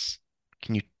Louis-Gass?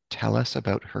 Can you tell us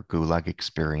about her Gulag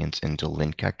experience in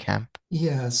Dolinka camp?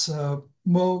 Yes,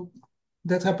 well,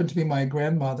 that happened to be my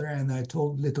grandmother, and I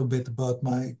told a little bit about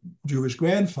my Jewish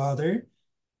grandfather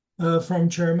from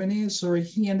Germany. So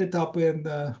he ended up in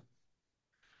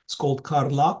it's called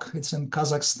Karlak. It's in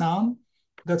Kazakhstan.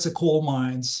 That's a coal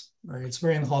mines, right? It's a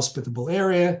very inhospitable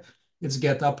area. It's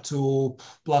get up to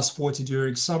plus 40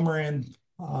 during summer and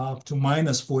up to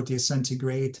minus 40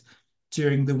 centigrade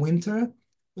during the winter.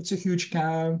 It's a huge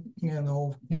camp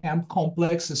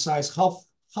complex, the size half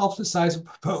the size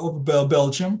of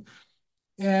Belgium.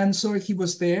 And so he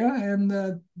was there,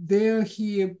 and there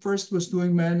he first was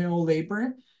doing manual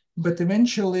labor, but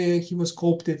eventually he was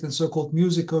co-opted in so-called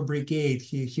musical brigade.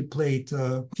 He played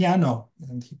piano,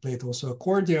 and he played also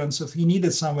accordion. So if he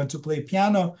needed someone to play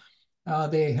piano,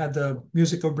 they had the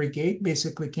musical brigade,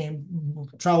 basically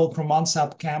traveled from one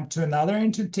sub camp to another,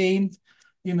 entertained,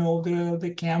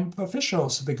 the camp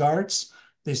officials, the guards.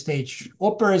 They staged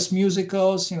operas,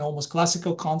 musicals, almost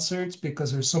classical concerts,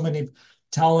 because there's so many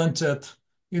talented,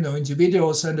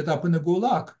 individuals ended up in the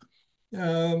Gulag.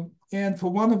 And for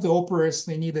one of the operas,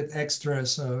 they needed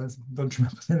extras. I don't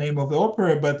remember the name of the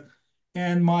opera,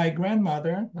 and my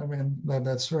grandmother,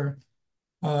 that's her,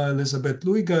 Elizabeth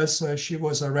Louis-Gass, she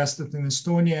was arrested in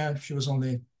Estonia. She was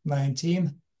only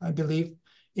 19, I believe,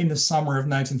 in the summer of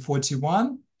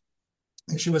 1941.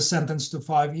 And she was sentenced to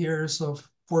 5 years of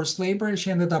forced labor, and she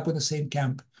ended up in the same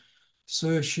camp.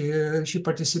 So she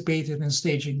participated in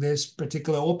staging this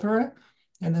particular opera,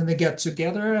 and then they get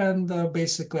together, and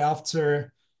basically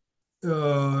after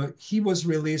he was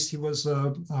released, he was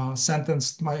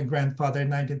sentenced, my grandfather, in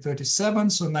 1937.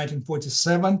 So in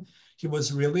 1947, he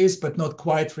was released, but not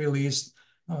quite released.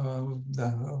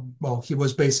 Well, he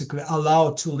was basically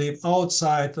allowed to live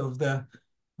outside of the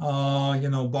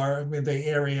bar with the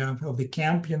area of the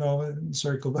camp,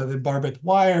 encircled by the barbed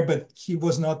wire, but he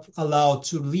was not allowed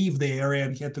to leave the area,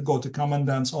 and he had to go to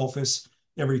commandant's office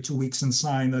every 2 weeks and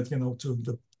sign that,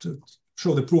 to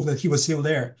show the proof that he was still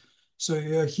there.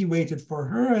 So he waited for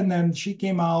her, and then she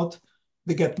came out.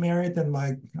 They got married, and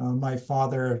my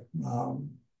father,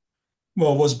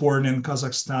 was born in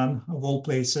Kazakhstan, of all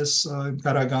places,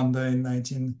 Karaganda, in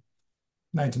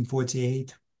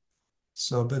 1948.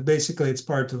 So, but basically, it's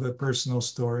part of a personal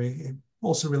story,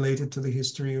 also related to the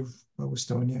history of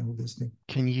Estonia, obviously.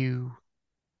 Can you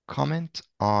comment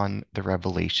on the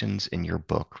revelations in your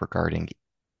book regarding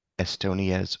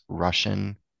Estonia's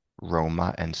Russian,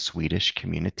 Roma, and Swedish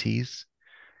communities?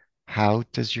 How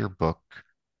does your book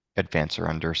advance our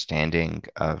understanding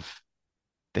of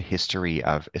the history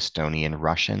of Estonian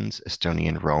Russians,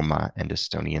 Estonian Roma, and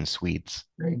Estonian Swedes?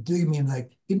 Right. Do you mean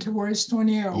like interwar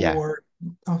Estonia Yeah. or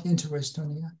interwar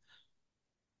Estonia?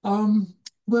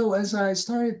 Well, as I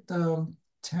started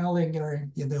telling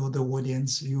the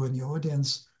audience, you and your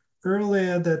audience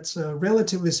earlier, that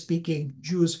relatively speaking,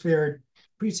 Jews fared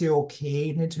pretty okay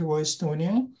in interwar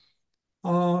Estonia.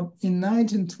 In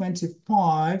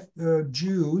 1925,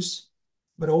 Jews,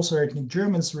 but also ethnic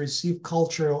Germans, received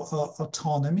cultural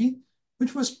autonomy,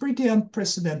 which was pretty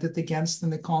unprecedented against in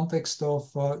the context of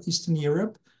Eastern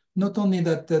Europe. Not only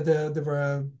that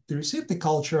they received the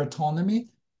cultural autonomy,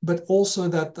 but also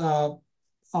that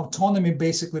autonomy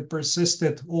basically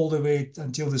persisted all the way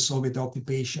until the Soviet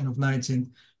occupation of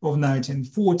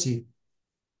 1940.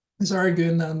 As I argue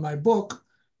in my book,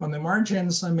 on the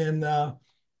margins,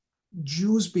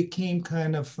 Jews became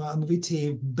kind of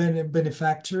unwitting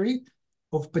benefactory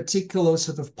of particular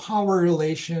sort of power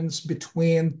relations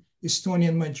between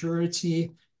Estonian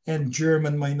majority and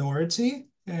German minority.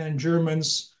 And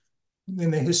Germans, in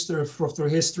the history, through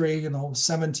history,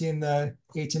 17th,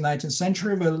 18th, 19th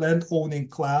century, were land-owning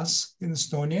class in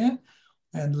Estonia.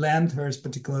 And land has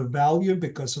particular value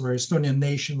because our Estonian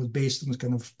nation was based on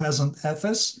kind of peasant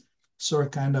ethos. So a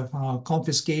kind of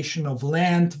confiscation of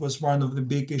land was one of the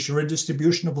big issues.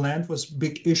 Redistribution of land was a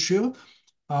big issue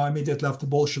immediately after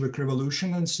Bolshevik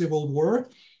Revolution and Civil War.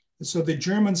 So the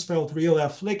Germans felt really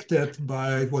afflicted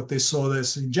by what they saw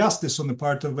as injustice on the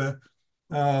part of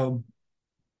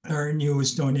our new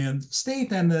Estonian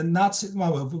state. And the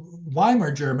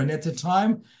Weimar Germany at the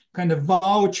time kind of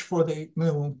vouched for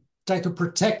try to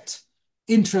protect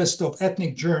interest of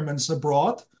ethnic Germans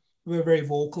abroad. We were very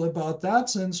vocal about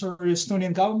that. And so the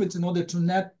Estonian government, in order to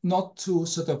not to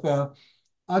sort of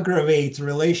aggravate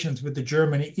relations with the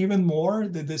Germany even more,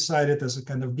 they decided, as a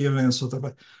kind of given sort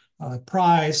of a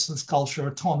prize, this cultural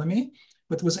autonomy,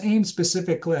 but was aimed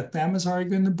specifically at them, as I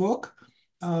argue in the book,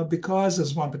 because,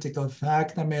 as one particular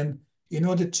fact, in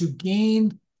order to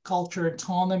gain cultural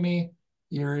autonomy,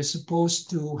 you're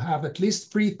supposed to have at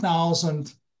least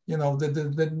 3,000,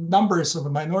 the numbers of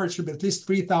a minority should be at least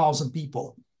 3,000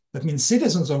 people. That means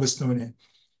citizens of Estonia.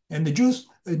 And the Jews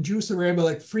were able,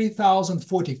 like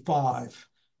 3,045.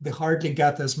 They hardly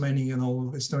got as many,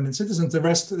 Estonian citizens. The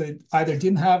rest either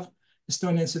didn't have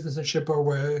Estonian citizenship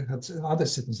or had other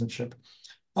citizenship.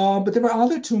 But there were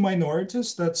other two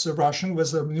minorities. That's Russian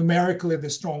was numerically the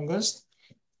strongest.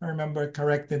 I remember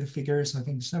correctly the figures, I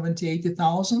think 70,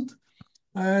 80,000.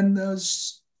 And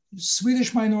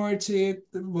Swedish minority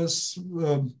was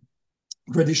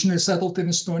traditionally settled in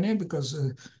Estonia because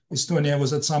Estonia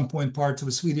was at some point part of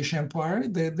the Swedish Empire.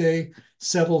 They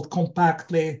settled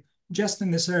compactly just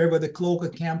in this area where the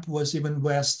Kloga camp was, even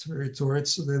west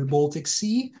towards the Baltic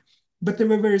Sea. But they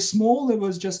were very small. There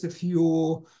was just a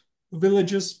few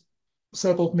villages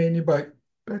settled mainly by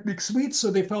ethnic Swedes. So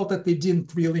they felt that they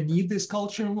didn't really need this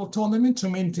cultural autonomy to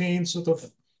maintain sort of,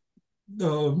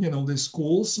 the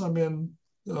schools, or,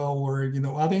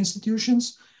 other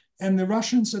institutions. And the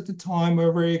Russians at the time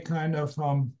were very kind of,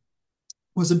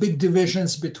 was a big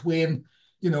divisions between,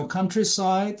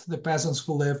 countryside, the peasants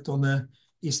who lived on the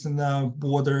eastern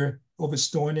border of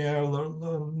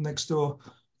Estonia next to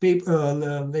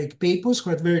Lake Peipus,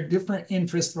 who had very different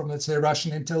interests from, let's say,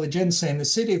 Russian intelligentsia in the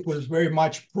city. It was very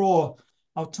much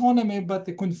pro-autonomy, but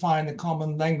they couldn't find a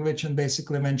common language and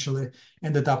basically eventually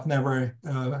ended up never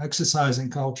exercising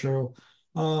cultural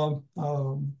autonomy.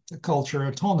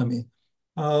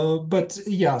 But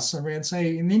yes, I mean,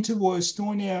 say in interwar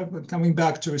Estonia, but coming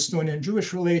back to Estonian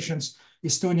Jewish relations,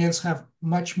 Estonians have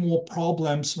much more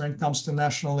problems when it comes to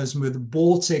nationalism with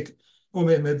Baltic, or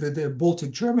with the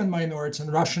Baltic German minority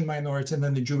and Russian minority, and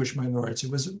then the Jewish minority.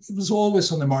 It was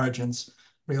always on the margins,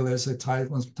 really, as the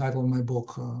title of my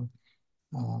book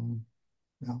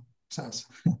yeah, says.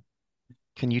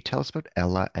 Can you tell us about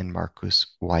Ella and Marcus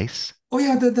Weiss? Oh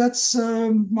yeah, that's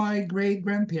my great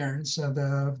grandparents,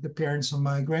 the parents of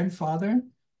my grandfather.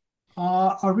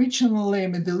 Originally, I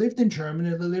mean, they lived in Germany.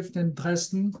 They lived in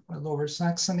Dresden, Lower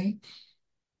Saxony.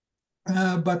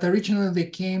 But originally, they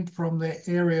came from the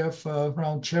area of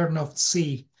around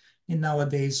Chernovtsi in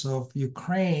nowadays of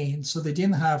Ukraine. So they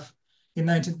didn't have,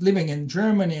 living in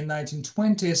Germany in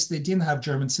 1920s, they didn't have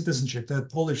German citizenship. They had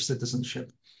Polish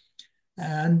citizenship.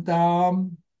 And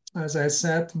as I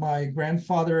said, my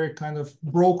grandfather kind of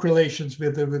broke relations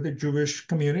with the Jewish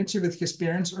community, with his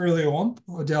parents early on,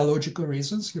 for ideological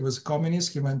reasons. He was a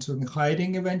communist. He went to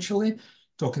hiding eventually,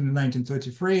 talking in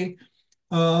 1933.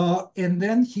 And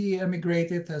then he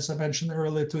emigrated, as I mentioned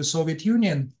earlier, to the Soviet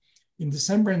Union in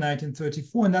December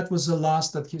 1934, and that was the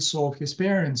last that he saw of his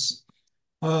parents.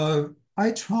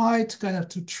 I tried kind of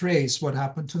to trace what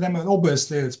happened to them. And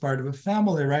obviously, it's part of a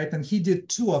family, right? And he did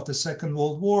too after the Second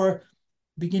World War,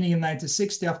 beginning in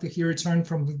 1960, after he returned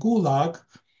from the Gulag.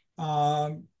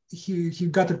 He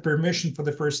got a permission for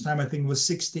the first time, I think it was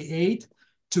 68,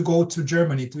 to go to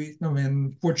Germany. I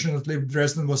mean, fortunately,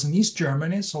 Dresden was in East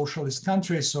Germany, socialist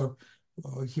country, so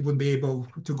he wouldn't be able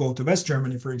to go to West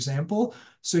Germany, for example.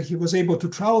 So he was able to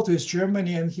travel to East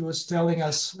Germany, and he was telling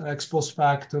us ex post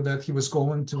facto that he was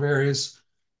going to various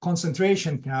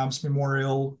concentration camps,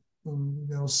 memorial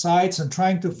sites, and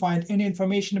trying to find any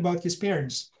information about his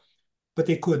parents. But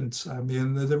they couldn't. I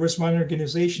mean, there was one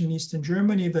organization in Eastern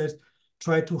Germany that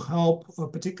tried to help,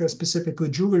 particularly specifically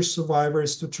Jewish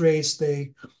survivors, to trace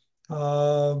the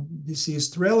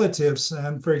deceased relatives.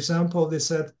 And for example, they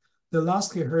said the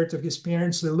last he heard of his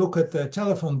parents, they look at the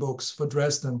telephone books for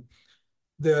Dresden.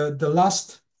 The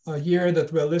last year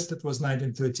that were listed was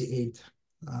 1938.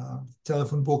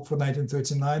 Telephone book for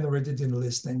 1939 already didn't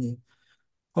list any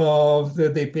of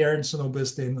the parents, and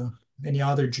obviously any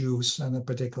other Jews in a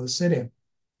particular city.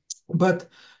 But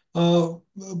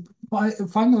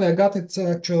finally, I got it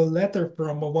actual letter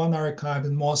from one archive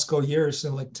in Moscow years,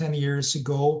 like 10 years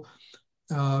ago.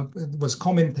 It was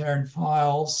Comintern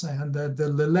files, and the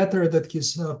letter that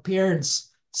his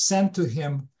parents sent to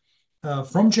him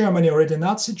from Germany, already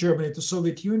Nazi Germany, to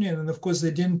Soviet Union. And of course,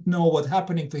 they didn't know what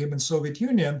happening to him in Soviet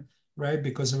Union, right?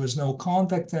 Because there was no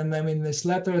contact. And I mean, this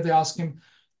letter, they asked him,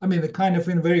 I mean, the kind of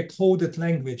in very coded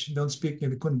language, don't speak,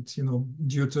 they couldn't,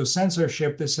 due to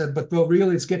censorship, they said, but well,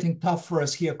 really, it's getting tough for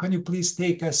us here. Can you please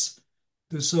take us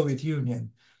to the Soviet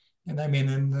Union? And I mean,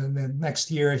 in the next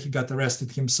year, he got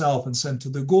arrested himself and sent to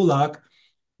the Gulag.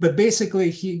 But basically,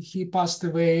 he passed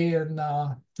away in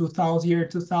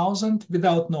 2000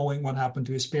 without knowing what happened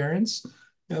to his parents,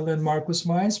 Ellen Marcus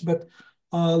Weiss. But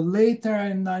later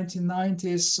in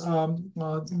 1990s,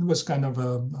 it was kind of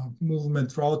a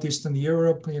movement throughout Eastern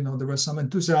Europe. There were some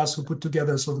enthusiasts who put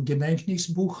together sort of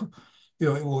Gedenknichtsbuch,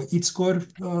 or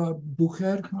Itzkor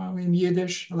Bucher in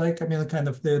Yiddish, kind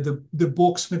of the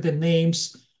books with the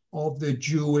names of the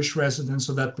Jewish residents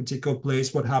of that particular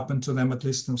place, what happened to them, at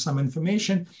least some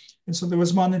information. And so there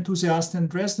was one enthusiast in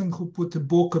Dresden who put a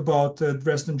book about the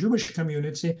Dresden Jewish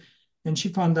community, and she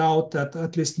found out that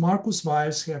at least Marcus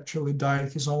Weiss, he actually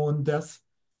died his own death,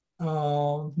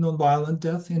 non-violent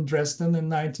death in Dresden in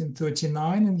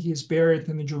 1939, and he's buried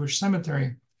in the Jewish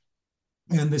cemetery.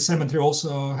 And the cemetery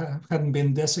also hadn't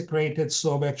been desecrated,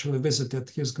 so we actually visited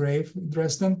his grave in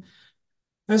Dresden.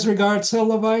 As regards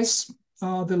Ella Weiss,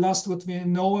 the last what we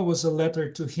know was a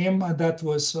letter to him. That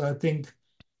was, I think,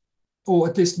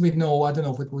 at least we know, I don't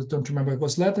know if it was, don't remember, it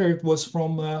was letter. It was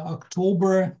from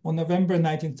October or November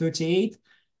 1938.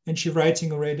 And she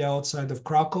writing already outside of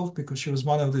Krakow, because she was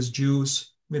one of these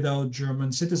Jews without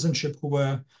German citizenship who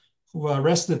were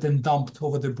arrested and dumped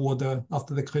over the border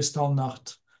after the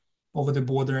Kristallnacht over the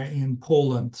border in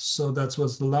Poland. So that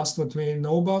was the last what we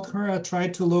know about her. I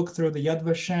tried to look through the Yad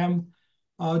Vashem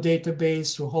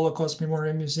database, through Holocaust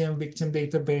Memorial Museum victim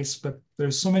database, but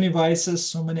there's so many Weisses,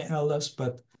 so many Ellas,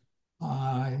 but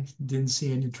I didn't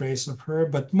see any trace of her.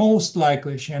 But most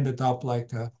likely she ended up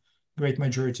like a great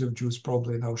majority of Jews,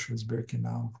 probably in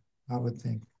Auschwitz-Birkenau, I would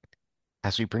think.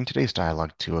 As we bring today's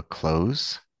dialogue to a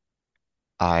close,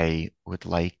 I would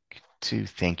like to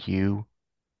thank you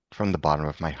from the bottom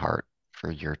of my heart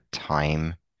for your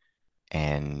time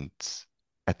and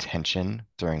attention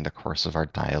during the course of our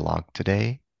dialogue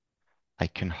today. I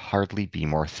can hardly be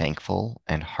more thankful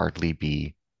and hardly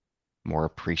be more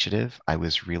appreciative. I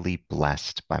was really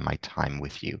blessed by my time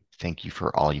with you. Thank you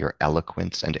for all your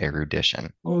eloquence and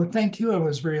erudition. Oh, thank you. It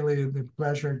was really a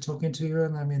pleasure talking to you,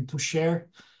 and I mean to share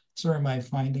sort of my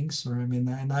findings. Or I mean,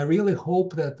 and I really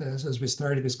hope that as we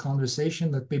started this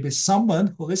conversation, that maybe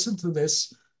someone who listened to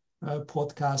this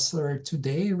podcast or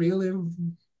today really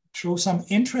show some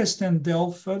interest and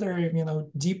delve further,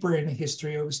 deeper in the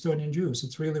history of Estonian Jews.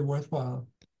 It's really worthwhile.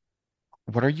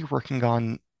 What are you working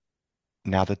on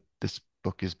now that this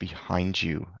book is behind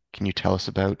you? Can you tell us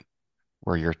about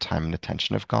where your time and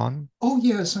attention have gone? Oh,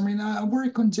 yes. I mean, I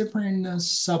work on different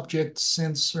subjects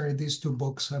since these two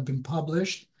books have been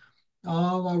published.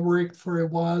 I worked for a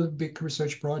while. A big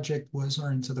research project was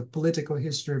into the political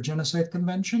history of genocide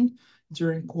convention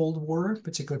during Cold War,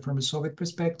 particularly from a Soviet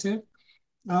perspective.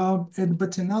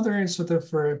 But another sort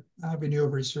of avenue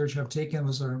of research I've taken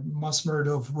was a mass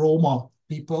murder of Roma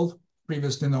people,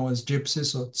 previously known as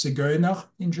gypsies or Zigeuner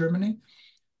in Germany.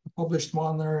 I published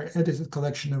one edited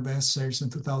collection of essays in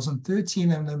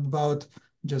 2013, and I'm about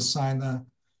just signed a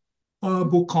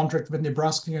book contract with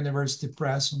Nebraska University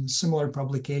Press on a similar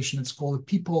publication. It's called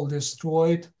People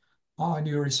Destroyed,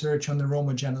 New Research on the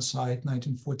Roma Genocide,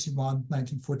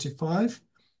 1941-1945.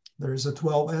 There's a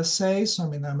 12 essays. I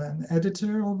mean, I'm an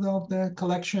editor of the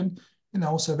collection, and I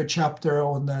also have a chapter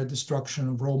on the destruction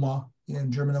of Roma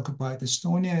in German-occupied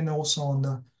Estonia, and also on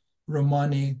the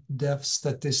Romani death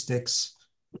statistics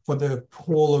for the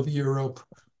whole of Europe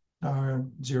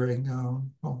during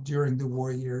the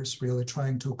war years, really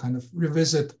trying to kind of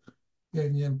revisit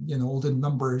all the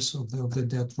numbers of the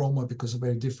dead Roma because of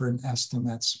very different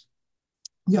estimates.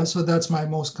 Yeah, so that's my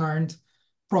most current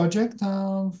project.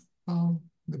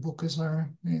 The book is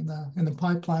in the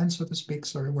pipeline, so to speak.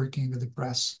 So we're working with the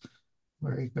press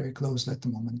very, very closely at the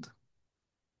moment.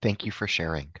 Thank you for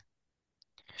sharing.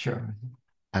 Sure.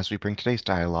 As we bring today's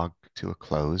dialogue to a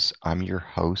close, I'm your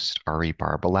host, Ari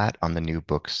Barbalat, on the New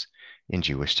Books in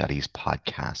Jewish Studies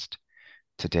podcast.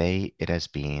 Today, it has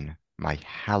been my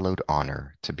hallowed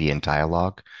honor to be in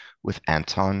dialogue with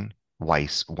Anton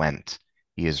Weiss-Wendt.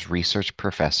 He is research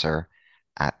professor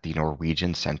at the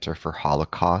Norwegian Center for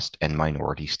Holocaust and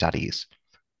Minority Studies.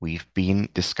 We've been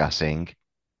discussing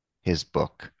his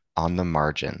book, On the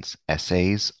Margins,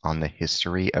 Essays on the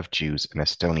History of Jews in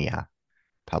Estonia,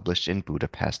 published in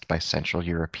Budapest by Central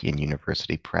European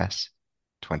University Press,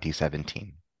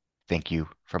 2017. Thank you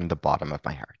from the bottom of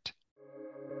my heart.